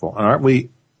wonderful. And aren't we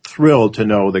thrilled to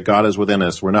know that God is within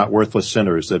us? We're not worthless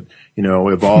sinners that,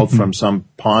 evolved from some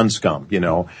pond scum,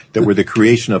 that we're the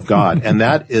creation of God. And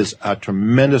that is a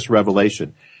tremendous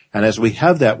revelation. And as we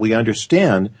have that, we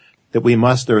understand that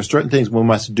there are certain things we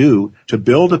must do to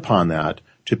build upon that,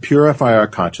 to purify our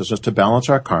consciousness, to balance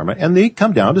our karma, and they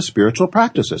come down to spiritual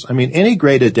practices. Any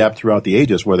great adept throughout the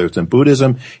ages, whether it's in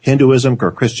Buddhism, Hinduism,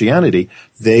 or Christianity,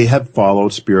 they have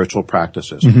followed spiritual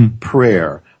practices. Mm-hmm.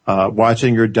 Prayer,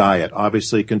 watching your diet,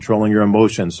 obviously controlling your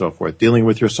emotions, so forth, dealing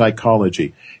with your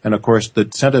psychology. And of course, the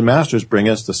ascended masters bring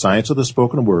us the science of the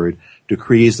spoken word,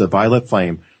 decrees, the violet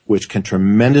flame, which can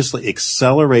tremendously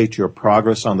accelerate your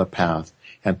progress on the path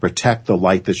and protect the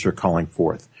light that you're calling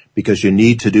forth. Because you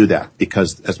need to do that.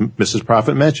 Because, as Mrs.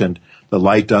 Prophet mentioned, the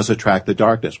light does attract the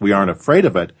darkness. We aren't afraid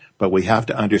of it, but we have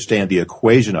to understand the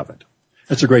equation of it.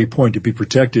 That's a great point, to be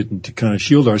protected and to kind of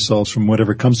shield ourselves from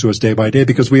whatever comes to us day by day,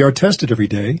 because we are tested every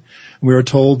day. We are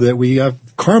told that we have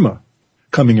karma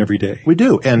coming every day. We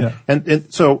do. And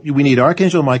so we need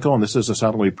Archangel Michael, and this is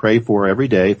something we pray for every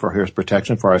day for his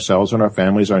protection for ourselves and our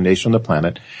families, our nation, the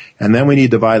planet. And then we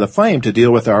need the violet flame to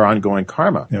deal with our ongoing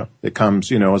karma. Yeah. That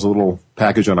comes, as a little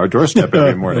package on our doorstep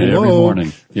every morning. Every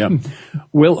morning. Yeah.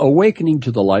 Will awakening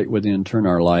to the light within turn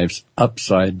our lives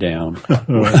upside down?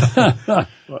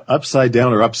 Upside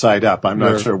down or upside up? I'm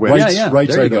not sure which. Right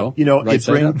there you go. It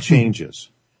brings changes.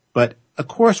 But of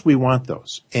course we want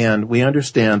those. And we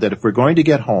understand that if we're going to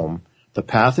get home, the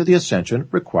path of the ascension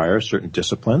requires certain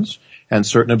disciplines and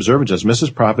certain observances.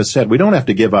 Mrs. Prophet said, we don't have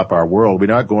to give up our world. We're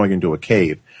not going into a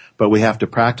cave. But we have to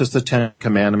practice the 10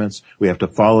 Commandments. We have to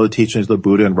follow the teachings of the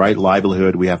Buddha and right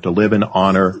livelihood. We have to live in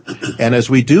honor. And as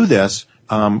we do this,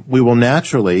 we will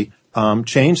naturally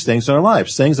change things in our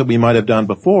lives. Things that we might have done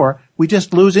before, we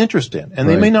just lose interest in. And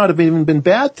they may not have even been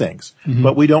bad things,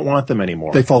 but we don't want them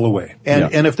anymore. They fall away.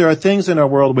 And if there are things in our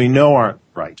world we know aren't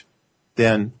right,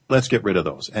 then let's get rid of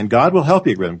those. And God will help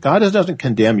you get rid of them. God doesn't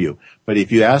condemn you. But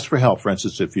if you ask for help, for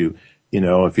instance, if you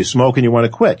smoke and you want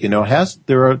to quit,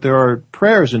 there are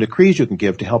prayers and decrees you can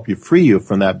give to help you free you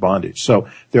from that bondage. So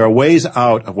there are ways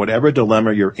out of whatever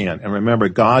dilemma you're in. And remember,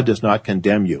 God does not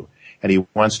condemn you. And he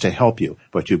wants to help you,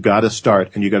 but you've got to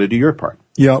start and you've got to do your part.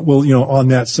 Yeah, well, on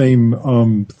that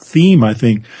same theme, I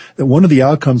think that one of the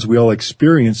outcomes we all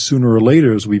experience sooner or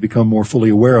later as we become more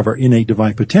fully aware of our innate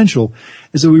divine potential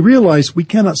is that we realize we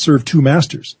cannot serve two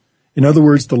masters. In other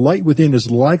words, the light within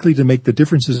is likely to make the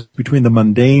differences between the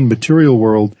mundane material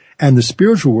world and the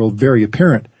spiritual world very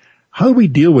apparent. How do we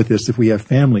deal with this if we have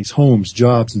families, homes,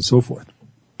 jobs, and so forth?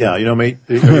 Yeah, mate,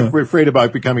 we're afraid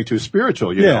about becoming too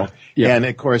spiritual, you know. Yeah. And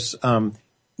of course,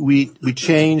 we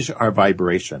change our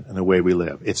vibration in the way we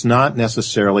live. It's not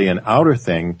necessarily an outer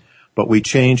thing, but we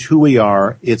change who we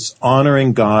are. It's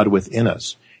honoring God within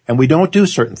us. And we don't do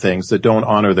certain things that don't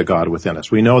honor the God within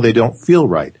us. We know they don't feel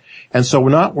right. And so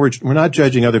we're not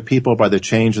judging other people by the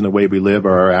change in the way we live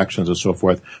or our actions and so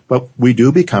forth, but we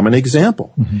do become an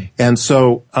example. Mm-hmm. And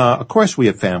so, of course we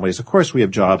have families, of course we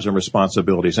have jobs and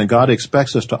responsibilities, and God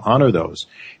expects us to honor those.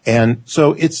 And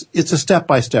so it's a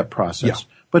step-by-step process. Yeah.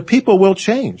 But people will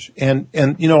change. And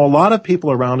a lot of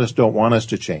people around us don't want us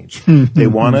to change. They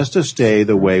want us to stay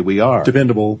the way we are.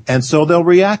 Dependable. And so they'll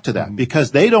react to that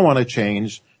because they don't want to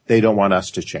change. They don't want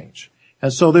us to change.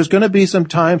 And so there's going to be some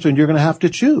times when you're going to have to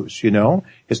choose,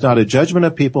 It's not a judgment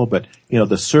of people, but,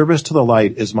 the service to the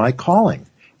light is my calling.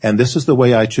 And this is the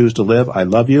way I choose to live. I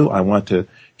love you. I want to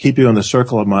keep you in the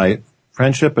circle of my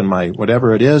friendship and my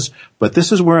whatever it is. But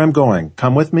this is where I'm going.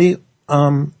 Come with me.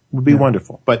 Would be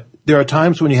wonderful. But there are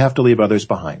times when you have to leave others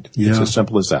behind. Yeah. It's as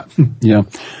simple as that. Yeah.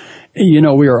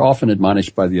 We are often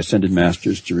admonished by the Ascended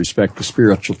Masters to respect the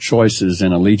spiritual choices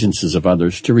and allegiances of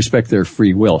others, to respect their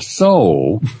free will.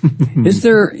 So, is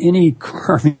there any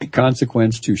karmic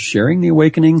consequence to sharing the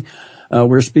awakening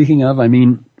we're speaking of? I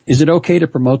mean, is it okay to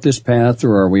promote this path,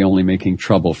 or are we only making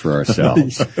trouble for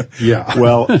ourselves? Yeah.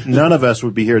 Well, none of us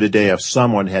would be here today if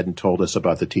someone hadn't told us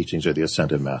about the teachings of the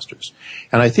Ascended Masters.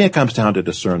 And I think it comes down to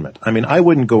discernment. I mean, I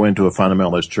wouldn't go into a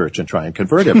fundamentalist church and try and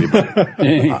convert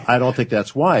everybody. I don't think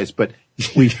that's wise, but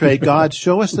we pray, God,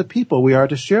 show us the people we are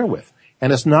to share with.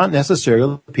 And it's not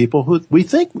necessarily the people who we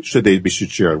think we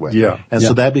should share it with. Yeah. And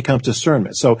so that becomes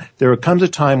discernment. So there comes a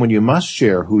time when you must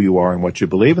share who you are and what you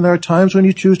believe, and there are times when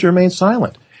you choose to remain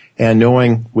silent. And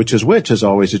knowing which is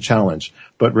always a challenge.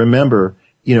 But remember,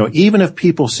 even if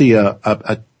people see a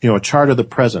chart of the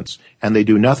presence and they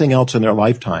do nothing else in their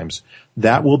lifetimes,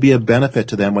 that will be a benefit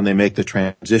to them when they make the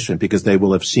transition because they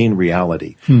will have seen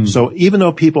reality. So even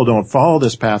though people don't follow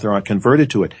this path or aren't converted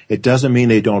to it, it doesn't mean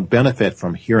they don't benefit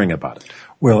from hearing about it.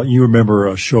 Well, you remember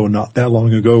a show not that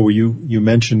long ago where you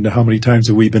mentioned how many times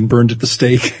have we been burned at the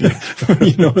stake,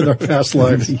 in our past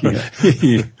lives.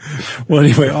 Well,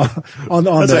 anyway, on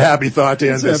that's a happy thought to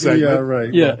end this segment. Yeah,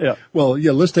 right. Yeah. Well,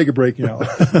 let's take a break now.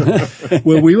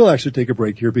 Well, we will actually take a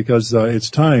break here because it's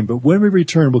time. But when we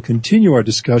return, we'll continue our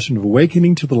discussion of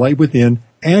awakening to the light within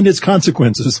and its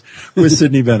consequences with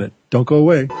Sidney Bennett. Don't go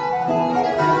away.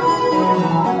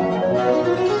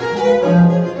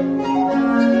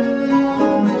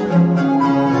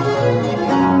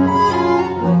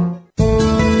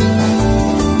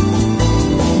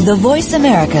 The Voice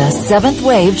America 7th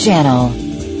Wave Channel.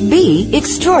 Be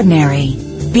extraordinary.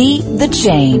 Be the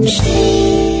change.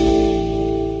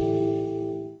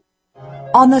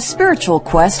 On the spiritual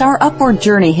quest, our upward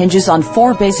journey hinges on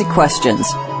 4 basic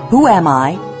questions. Who am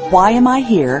I? Why am I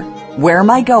here? Where am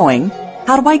I going?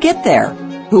 How do I get there?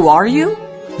 Who are you?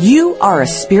 You are a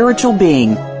spiritual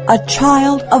being, a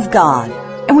child of God.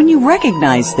 And when you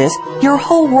recognize this, your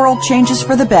whole world changes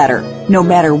for the better. No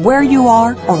matter where you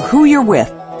are or who you're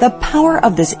with, the power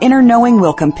of this inner knowing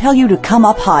will compel you to come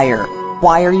up higher.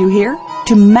 Why are you here?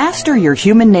 To master your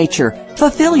human nature,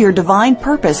 fulfill your divine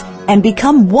purpose, and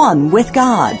become one with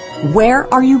God. Where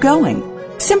are you going?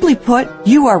 Simply put,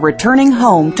 you are returning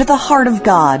home to the heart of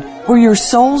God, where your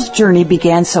soul's journey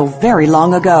began so very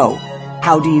long ago.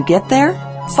 How do you get there?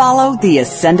 Follow the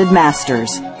Ascended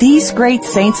Masters. These great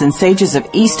saints and sages of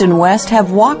East and West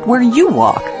have walked where you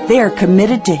walk. They are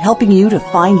committed to helping you to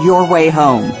find your way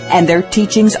home, and their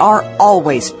teachings are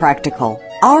always practical.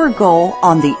 Our goal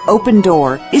on The Open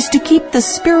Door is to keep the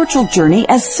spiritual journey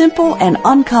as simple and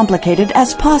uncomplicated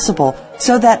as possible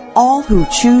so that all who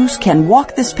choose can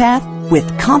walk this path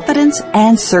with confidence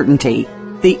and certainty.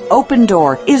 The Open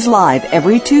Door is live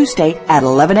every Tuesday at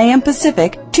 11 a.m.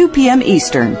 Pacific, 2 p.m.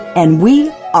 Eastern, and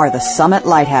we are the Summit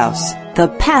Lighthouse, the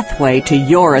pathway to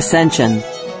your ascension.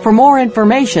 For more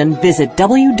information, visit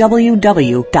www.tsl.org.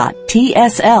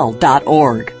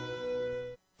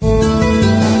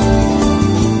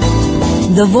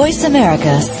 The Voice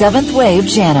America 7th Wave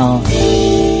Channel.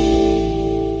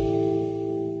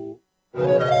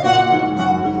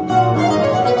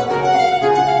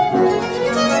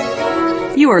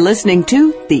 You are listening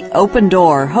to The Open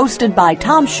Door, hosted by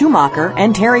Tom Schumacher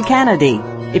and Terry Kennedy.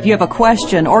 If you have a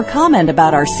question or comment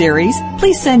about our series,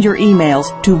 please send your emails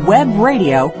to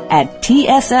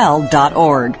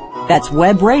webradio@tsl.org. That's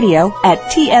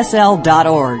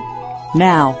webradio@tsl.org.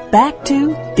 Now, back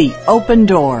to The Open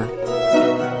Door.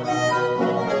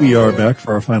 We are back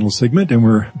for our final segment, and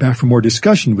we're back for more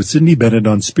discussion with Sidney Bennett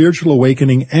on spiritual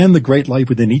awakening and the great light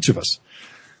within each of us.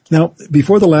 Now,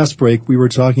 before the last break, we were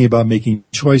talking about making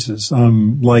choices,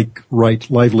 like right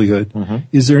livelihood. Mm-hmm.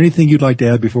 Is there anything you'd like to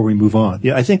add before we move on?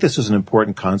 Yeah, I think this is an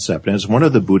important concept, and it's one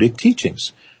of the Buddhic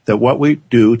teachings, that what we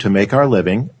do to make our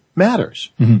living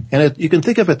matters. Mm-hmm. And you can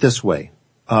think of it this way.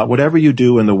 Whatever you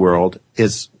do in the world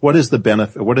is, what is the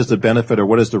benefit or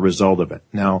what is the result of it?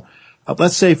 Now,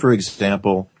 let's say, for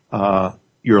example,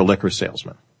 you're a liquor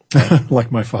salesman. Like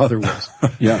my father was.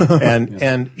 Yeah.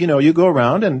 And, you go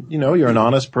around and, you're an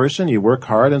honest person, you work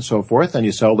hard and so forth, and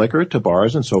you sell liquor to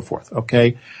bars and so forth.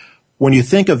 Okay. When you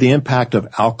think of the impact of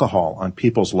alcohol on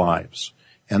people's lives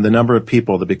and the number of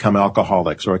people that become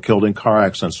alcoholics or are killed in car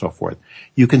accidents and so forth,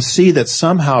 you can see that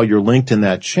somehow you're linked in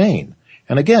that chain.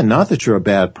 And again, not that you're a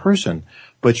bad person,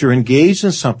 but you're engaged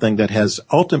in something that has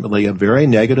ultimately a very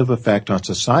negative effect on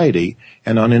society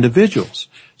and on individuals.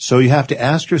 So you have to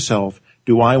ask yourself,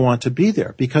 do I want to be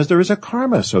there? Because there is a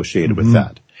karma associated with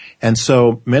that. And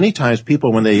so many times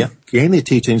people, when they gain the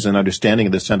teachings and understanding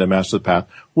of the Ascended Master of the Path,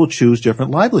 will choose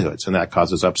different livelihoods, and that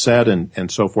causes upset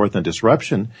and so forth and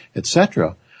disruption,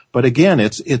 etc. But again,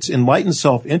 it's enlightened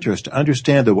self-interest to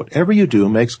understand that whatever you do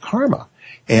makes karma.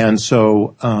 And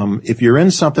so if you're in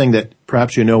something that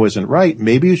perhaps isn't right,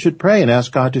 maybe you should pray and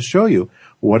ask God to show you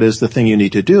what is the thing you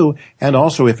need to do, and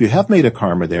also if you have made a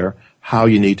karma there, how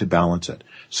you need to balance it.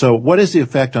 So what is the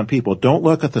effect on people? Don't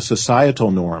look at the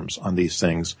societal norms on these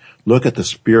things. Look at the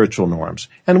spiritual norms.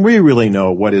 And we really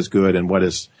know what is good and what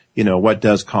is, what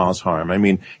does cause harm. I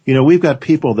mean, we've got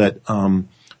people that,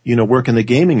 work in the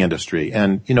gaming industry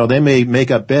and, they may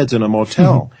make up beds in a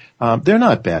motel. They're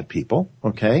not bad people,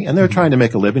 okay? And they're trying to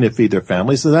make a living to feed their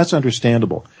families, so that's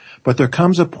understandable. But there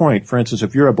comes a point, for instance,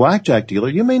 if you're a blackjack dealer,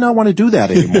 you may not want to do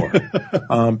that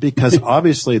anymore. Because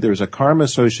obviously there's a karma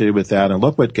associated with that, and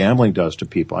look what gambling does to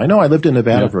people. I know I lived in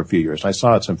Nevada for a few years. I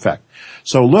saw its effect.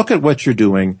 So look at what you're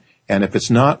doing, and if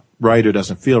it's not right or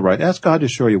doesn't feel right, ask God to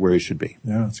show you where you should be.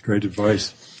 Yeah, that's great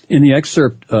advice. In the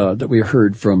excerpt that we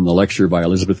heard from the lecture by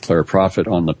Elizabeth Clare Prophet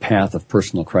on the path of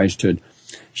personal Christhood,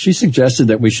 she suggested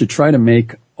that we should try to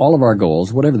make all of our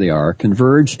goals, whatever they are,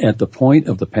 converge at the point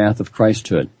of the path of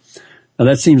Christhood. Now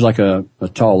that seems like a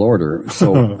tall order.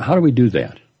 So how do we do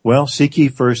that? Well, seek ye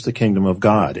first the kingdom of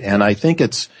God. And I think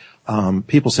it's,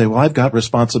 people say, well, I've got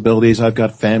responsibilities, I've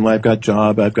got family, I've got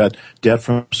job, I've got debt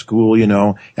from school,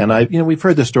 and we've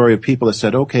heard the story of people that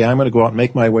said, okay, I'm going to go out and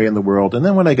make my way in the world. And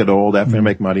then when I get old, after I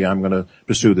make money, I'm going to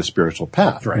pursue the spiritual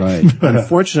path. Right.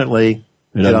 Unfortunately,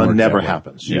 it never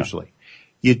happens, usually.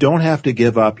 You don't have to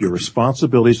give up your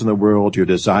responsibilities in the world, your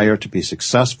desire to be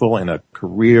successful in a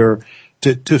career,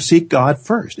 to seek God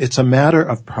first. It's a matter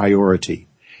of priority.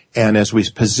 And as we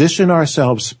position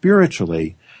ourselves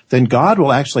spiritually, then God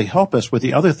will actually help us with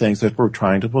the other things that we're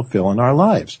trying to fulfill in our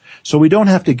lives. So we don't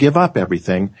have to give up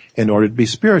everything in order to be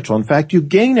spiritual. In fact, you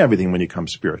gain everything when you become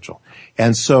spiritual.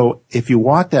 And so if you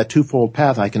walk that twofold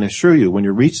path, I can assure you, when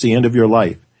you reach the end of your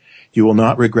life, you will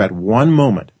not regret one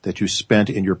moment that you spent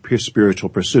in your spiritual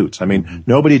pursuits. I mean,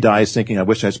 nobody dies thinking, I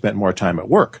wish I spent more time at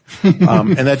work.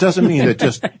 And that doesn't mean that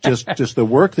just the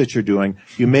work that you're doing,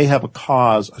 you may have a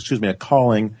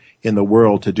calling in the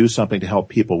world to do something to help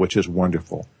people, which is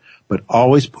wonderful. But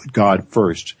always put God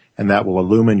first, and that will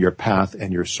illumine your path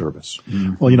and your service.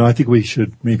 Well, I think we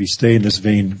should maybe stay in this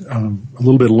vein a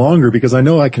little bit longer, because I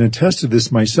know I can attest to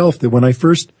this myself, that when I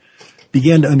first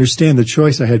began to understand the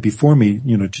choice I had before me,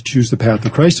 to choose the path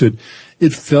of Christhood,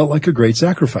 it felt like a great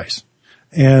sacrifice.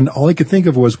 And all I could think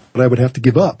of was what I would have to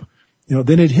give up.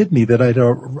 Then it hit me that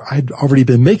I'd already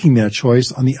been making that choice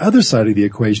on the other side of the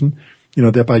equation,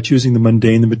 that by choosing the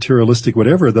mundane, the materialistic,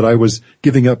 whatever, that I was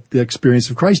giving up the experience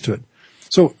of Christhood.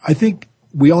 So I think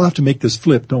we all have to make this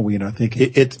flip, don't we, in our thinking?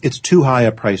 It's too high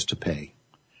a price to pay.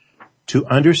 To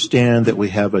understand that we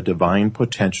have a divine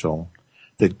potential,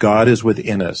 that God is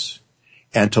within us,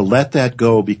 and to let that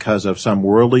go because of some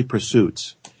worldly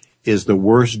pursuits is the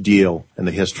worst deal in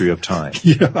the history of time.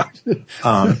 Yeah.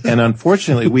 And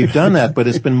unfortunately, we've done that, but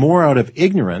it's been more out of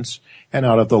ignorance and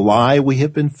out of the lie we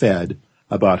have been fed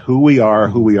about who we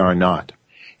are not.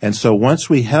 And so once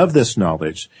we have this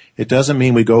knowledge, it doesn't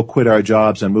mean we go quit our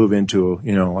jobs and move into,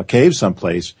 a cave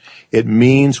someplace. It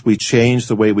means we change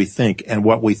the way we think. And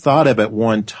what we thought of at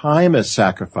one time as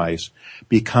sacrifice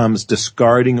becomes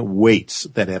discarding weights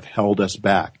that have held us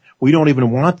back. We don't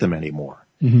even want them anymore.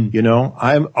 Mm-hmm.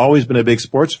 I've always been a big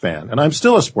sports fan, and I'm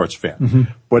still a sports fan. Mm-hmm.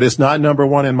 but it's not number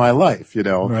one in my life, you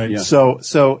know. Right. Yeah.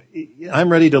 So I'm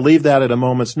ready to leave that at a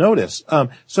moment's notice.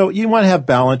 So you want to have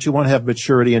balance, you want to have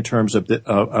maturity in terms of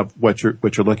of what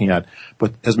you're looking at.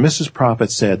 But as Mrs.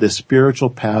 Prophet said, the spiritual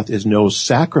path is no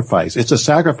sacrifice. It's a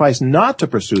sacrifice not to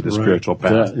pursue the spiritual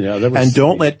path. And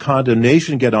don't let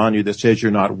condemnation get on you that says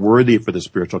you're not worthy for the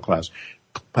spiritual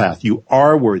path. You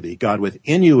are worthy. God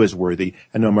within you is worthy.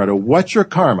 And no matter what your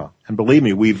karma, and believe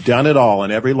me, we've done it all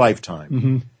in every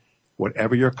lifetime.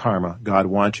 Whatever your karma, God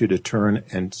wants you to turn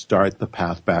and start the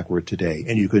path backward today.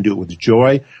 And you can do it with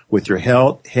joy, with your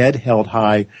head held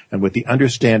high, and with the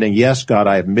understanding, yes, God,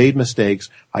 I have made mistakes.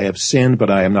 I have sinned, but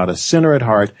I am not a sinner at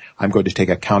heart. I'm going to take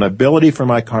accountability for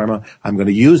my karma. I'm going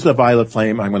to use the violet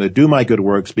flame. I'm going to do my good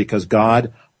works because,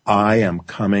 God, I am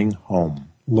coming home.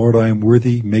 Lord, I am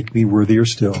worthy. Make me worthier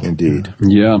still. Indeed.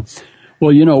 Yeah.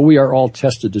 Well, you know, we are all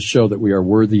tested to show that we are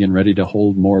worthy and ready to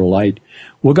hold more light.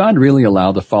 Will God really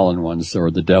allow the fallen ones, or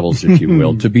the devils, if you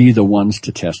will, to be the ones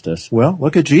to test us? Well,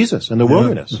 look at Jesus in the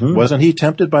wilderness. Wasn't he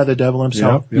tempted by the devil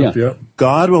himself? Yeah.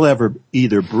 God will ever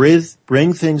either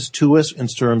bring things to us in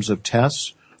terms of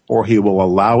tests, or he will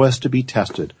allow us to be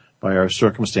tested by our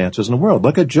circumstances in the world.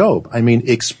 Look at Job. I mean,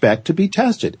 expect to be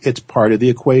tested. It's part of the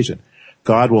equation.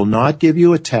 God will not give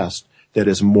you a test that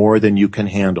is more than you can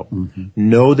handle.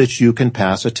 Know that you can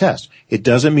pass a test. It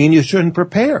doesn't mean you shouldn't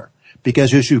prepare,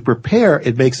 because as you prepare,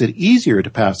 it makes it easier to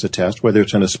pass a test, whether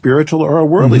it's in a spiritual or a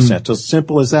worldly sense. As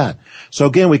simple as that. So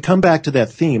again, we come back to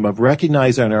that theme of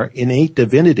recognizing our innate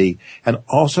divinity and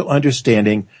also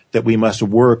understanding that we must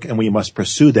work and we must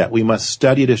pursue that. We must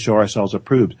study to show ourselves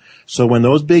approved. So when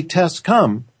those big tests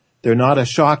come, they're not a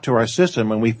shock to our system.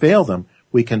 When we fail them,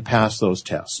 we can pass those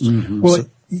tests. Well,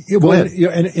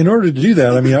 and in order to do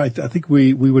that, I mean, I think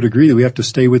we would agree that we have to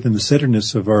stay within the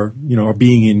centeredness of our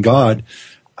being in God.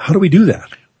 How do we do that?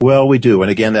 Well, we do.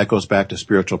 And again, that goes back to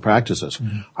spiritual practices.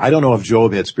 I don't know if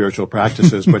Job had spiritual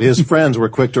practices, but his friends were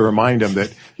quick to remind him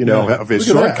that, of his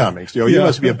shortcomings. You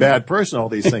must be a bad person. All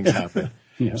these things happen.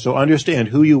 So understand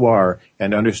who you are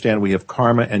and understand we have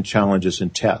karma and challenges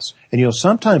and tests. And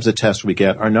sometimes the tests we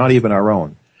get are not even our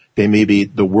own. They may be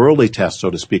the worldly test, so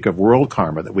to speak, of world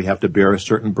karma, that we have to bear a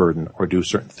certain burden or do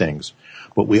certain things.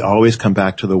 But we always come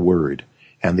back to the Word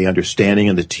and the understanding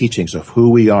and the teachings of who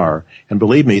we are. And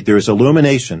believe me, there is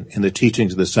illumination in the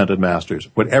teachings of the Ascended Masters.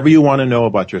 Whatever you want to know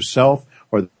about yourself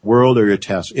or the world or your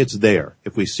tests, it's there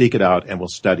if we seek it out and we'll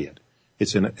study it.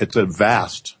 It's a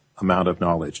vast amount of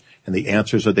knowledge, and the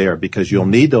answers are there because you'll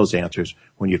need those answers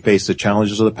when you face the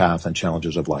challenges of the path and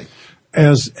challenges of life.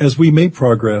 As we make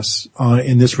progress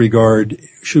in this regard,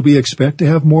 should we expect to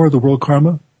have more of the world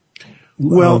karma?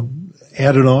 Well,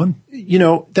 added on?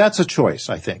 That's a choice,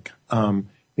 I think.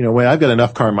 When I've got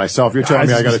enough karma myself, you're telling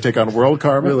me I got to take on world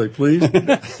karma? Really,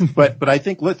 think But I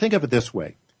think of it this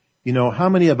way. How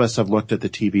many of us have looked at the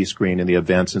TV screen and the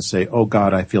events and say, "Oh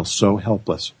God, I feel so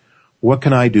helpless. What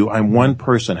can I do? I'm one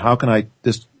person. How can I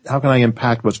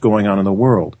impact what's going on in the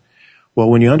world?" Well,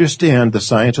 when you understand the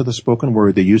science of the spoken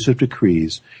word, the use of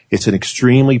decrees, it's an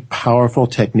extremely powerful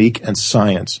technique and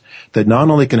science that not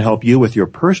only can help you with your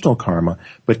personal karma,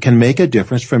 but can make a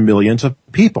difference for millions of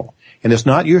people. And it's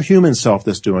not your human self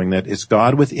that's doing that. It's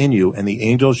God within you and the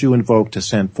angels you invoke to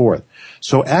send forth.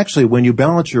 So actually, when you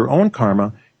balance your own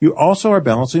karma, you also are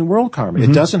balancing world karma.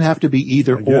 It doesn't have to be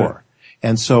either or.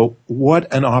 And so what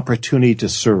an opportunity to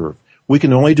serve. We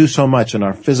can only do so much in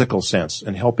our physical sense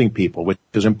in helping people, which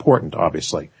is important,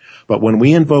 obviously. But when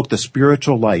we invoke the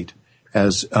spiritual light,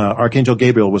 as Archangel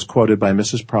Gabriel was quoted by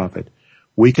Mrs. Prophet,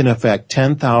 we can affect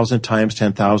 10,000 times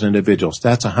 10,000 individuals.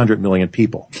 That's 100 million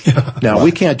people. Now,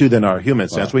 we can't do that in our human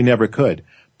sense. We never could.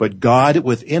 But God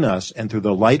within us and through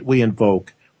the light we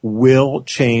invoke will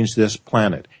change this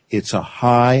planet. It's a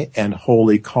high and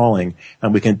holy calling,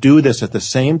 and we can do this at the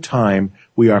same time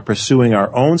we are pursuing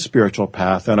our own spiritual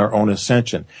path and our own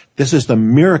ascension. This is the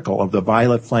miracle of the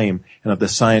violet flame and of the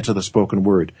science of the spoken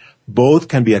word. Both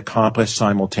can be accomplished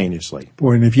simultaneously.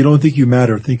 Boy, and if you don't think you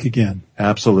matter, think again.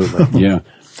 Absolutely. Yeah.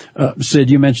 Sid,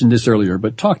 you mentioned this earlier,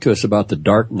 but talk to us about the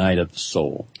dark night of the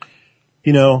soul.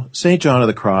 St. John of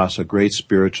the Cross, a great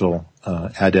spiritual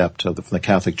adept from the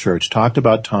Catholic Church, talked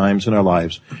about times in our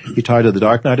lives. He talked of the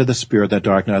dark night of the spirit, that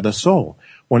dark night of the soul.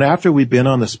 When after we've been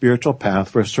on the spiritual path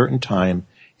for a certain time,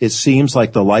 it seems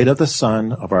like the light of the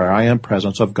sun of our I am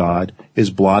presence of God is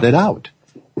blotted out.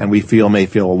 And we may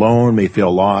feel alone, may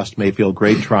feel lost, may feel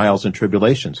great trials and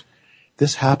tribulations.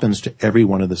 This happens to every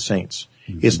one of the saints.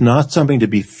 It's not something to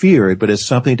be feared, but it's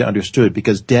something to understood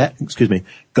because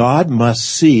God must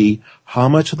see how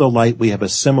much of the light we have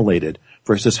assimilated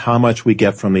versus how much we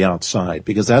get from the outside,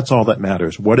 because that's all that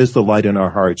matters. What is the light in our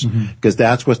hearts? Because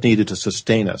that's what's needed to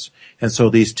sustain us. And so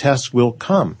these tests will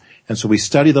come. And so we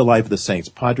study the life of the saints,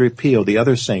 Padre Pio, the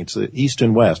other saints, the East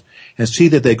and West, and see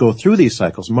that they go through these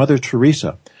cycles, Mother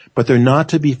Teresa. But they're not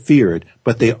to be feared,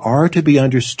 but they are to be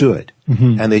understood.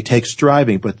 And they take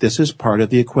striving, but this is part of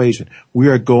the equation. We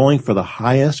are going for the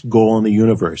highest goal in the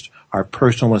universe, our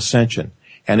personal ascension.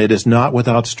 And it is not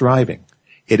without striving.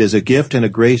 It is a gift and a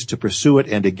grace to pursue it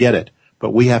and to get it.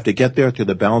 But we have to get there through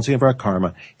the balancing of our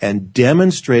karma and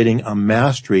demonstrating a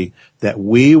mastery that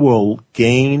we will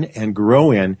gain and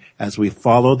grow in as we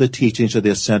follow the teachings of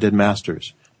the Ascended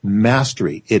Masters.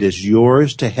 Mastery. It is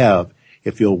yours to have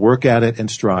if you'll work at it and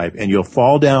strive. And you'll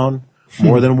fall down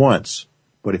more than once.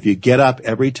 But if you get up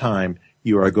every time,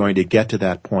 you are going to get to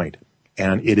that point.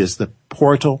 And it is the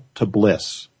portal to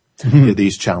bliss.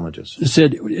 These challenges.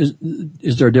 Sid,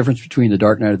 is there a difference between the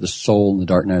dark night of the soul and the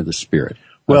dark night of the spirit?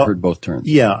 Well, I've heard both terms.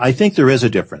 Yeah, I think there is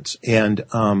a difference. And,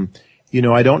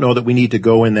 I don't know that we need to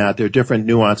go in that. There are different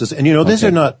nuances. And, these are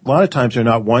not, a lot of times they're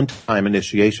not one-time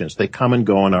initiations. They come and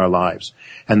go in our lives.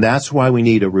 And that's why we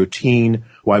need a routine,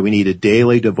 why we need a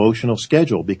daily devotional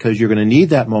schedule, because you're going to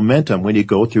need that momentum when you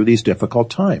go through these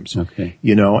difficult times. Okay.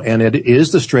 And it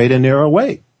is the straight and narrow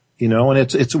way, and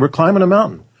we're climbing a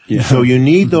mountain. Yeah. So you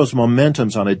need those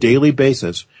momentums on a daily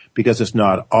basis because it's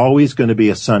not always going to be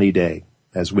a sunny day,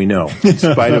 as we know, in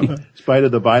spite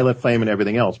of the violet flame and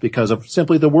everything else, because of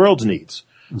simply the world's needs.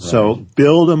 Right. So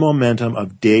build a momentum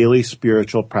of daily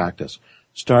spiritual practice.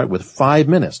 Start with 5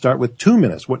 minutes, start with 2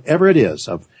 minutes, whatever it is,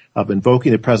 of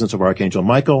invoking the presence of Archangel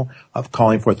Michael, of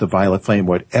calling forth the violet flame,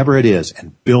 whatever it is,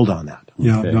 and build on that.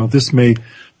 Yeah, okay. Now this may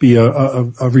be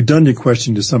a redundant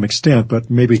question to some extent, but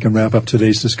maybe we can wrap up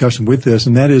today's discussion with this,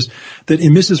 and that is that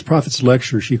in Mrs. Prophet's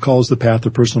lecture, she calls the path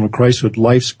of personal Christhood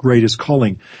life's greatest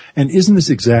calling. And isn't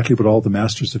this exactly what all the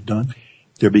masters have done?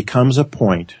 There becomes a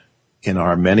point in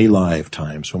our many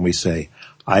lifetimes when we say,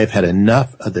 I've had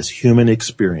enough of this human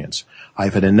experience.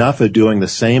 I've had enough of doing the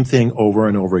same thing over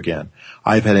and over again.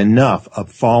 I've had enough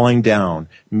of falling down,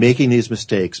 making these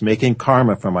mistakes, making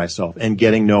karma for myself, and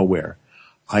getting nowhere.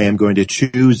 I am going to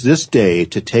choose this day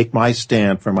to take my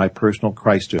stand for my personal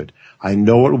Christhood. I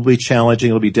know it will be challenging,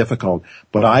 it will be difficult,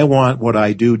 but I want what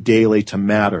I do daily to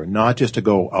matter, not just to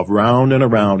go around and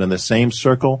around in the same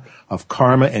circle of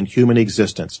karma and human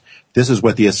existence. This is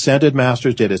what the Ascended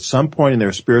Masters did at some point in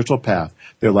their spiritual path.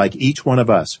 They're like each one of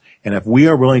us. And if we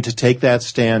are willing to take that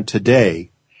stand today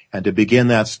and to begin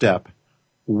that step,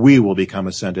 we will become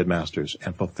Ascended Masters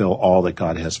and fulfill all that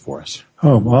God has for us.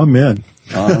 Oh, amen.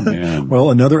 Amen. Well,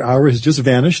 another hour has just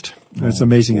vanished. It's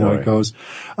amazing how it goes.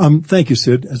 Thank you,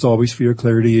 Sid, as always, for your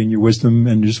clarity and your wisdom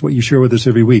and just what you share with us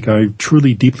every week. I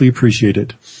truly, deeply appreciate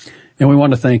it. And we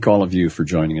want to thank all of you for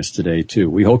joining us today, too.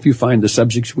 We hope you find the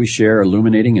subjects we share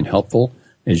illuminating and helpful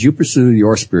as you pursue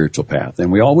your spiritual path.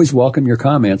 And we always welcome your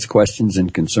comments, questions,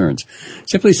 and concerns.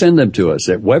 Simply send them to us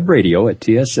at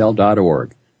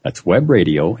webradio@tsl.org. That's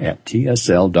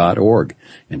webradio@tsl.org.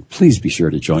 And please be sure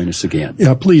to join us again.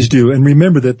 Yeah, please do. And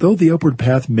remember that though the upward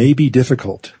path may be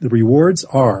difficult, the rewards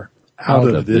are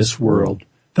out of this world.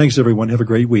 Thanks, everyone. Have a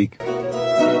great week.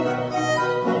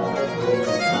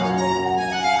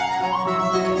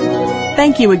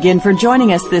 Thank you again for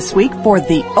joining us this week for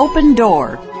The Open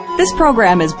Door. This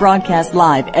program is broadcast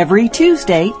live every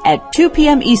Tuesday at 2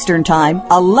 p.m. Eastern Time,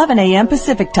 11 a.m.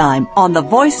 Pacific Time on the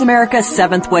Voice America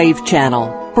 7th Wave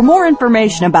channel. For more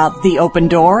information about The Open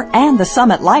Door and the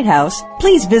Summit Lighthouse,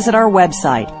 please visit our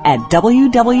website at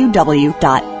www.tsl.org.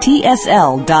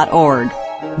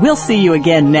 We'll see you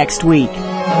again next week.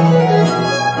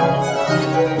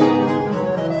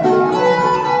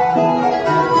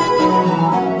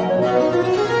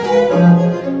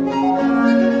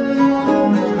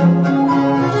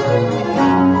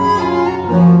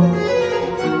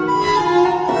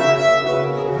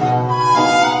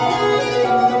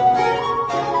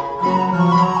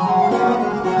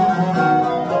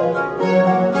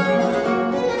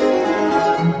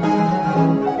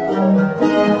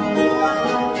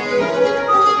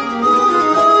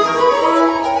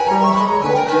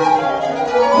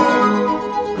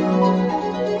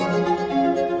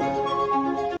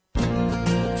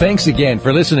 Thanks again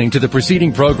for listening to the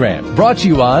preceding program brought to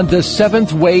you on the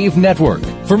 7th Wave Network.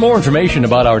 For more information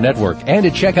about our network and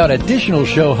to check out additional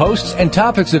show hosts and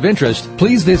topics of interest,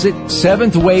 please visit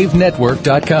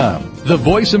 7thwavenetwork.com. The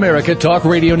Voice America Talk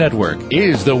Radio Network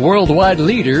is the worldwide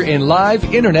leader in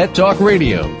live Internet talk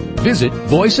radio. Visit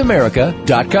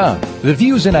voiceamerica.com. The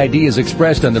views and ideas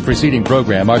expressed on the preceding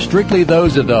program are strictly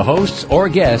those of the hosts or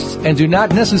guests and do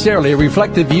not necessarily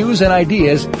reflect the views and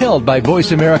ideas held by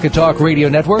Voice America Talk Radio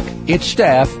Network, its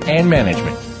staff, and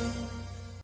management.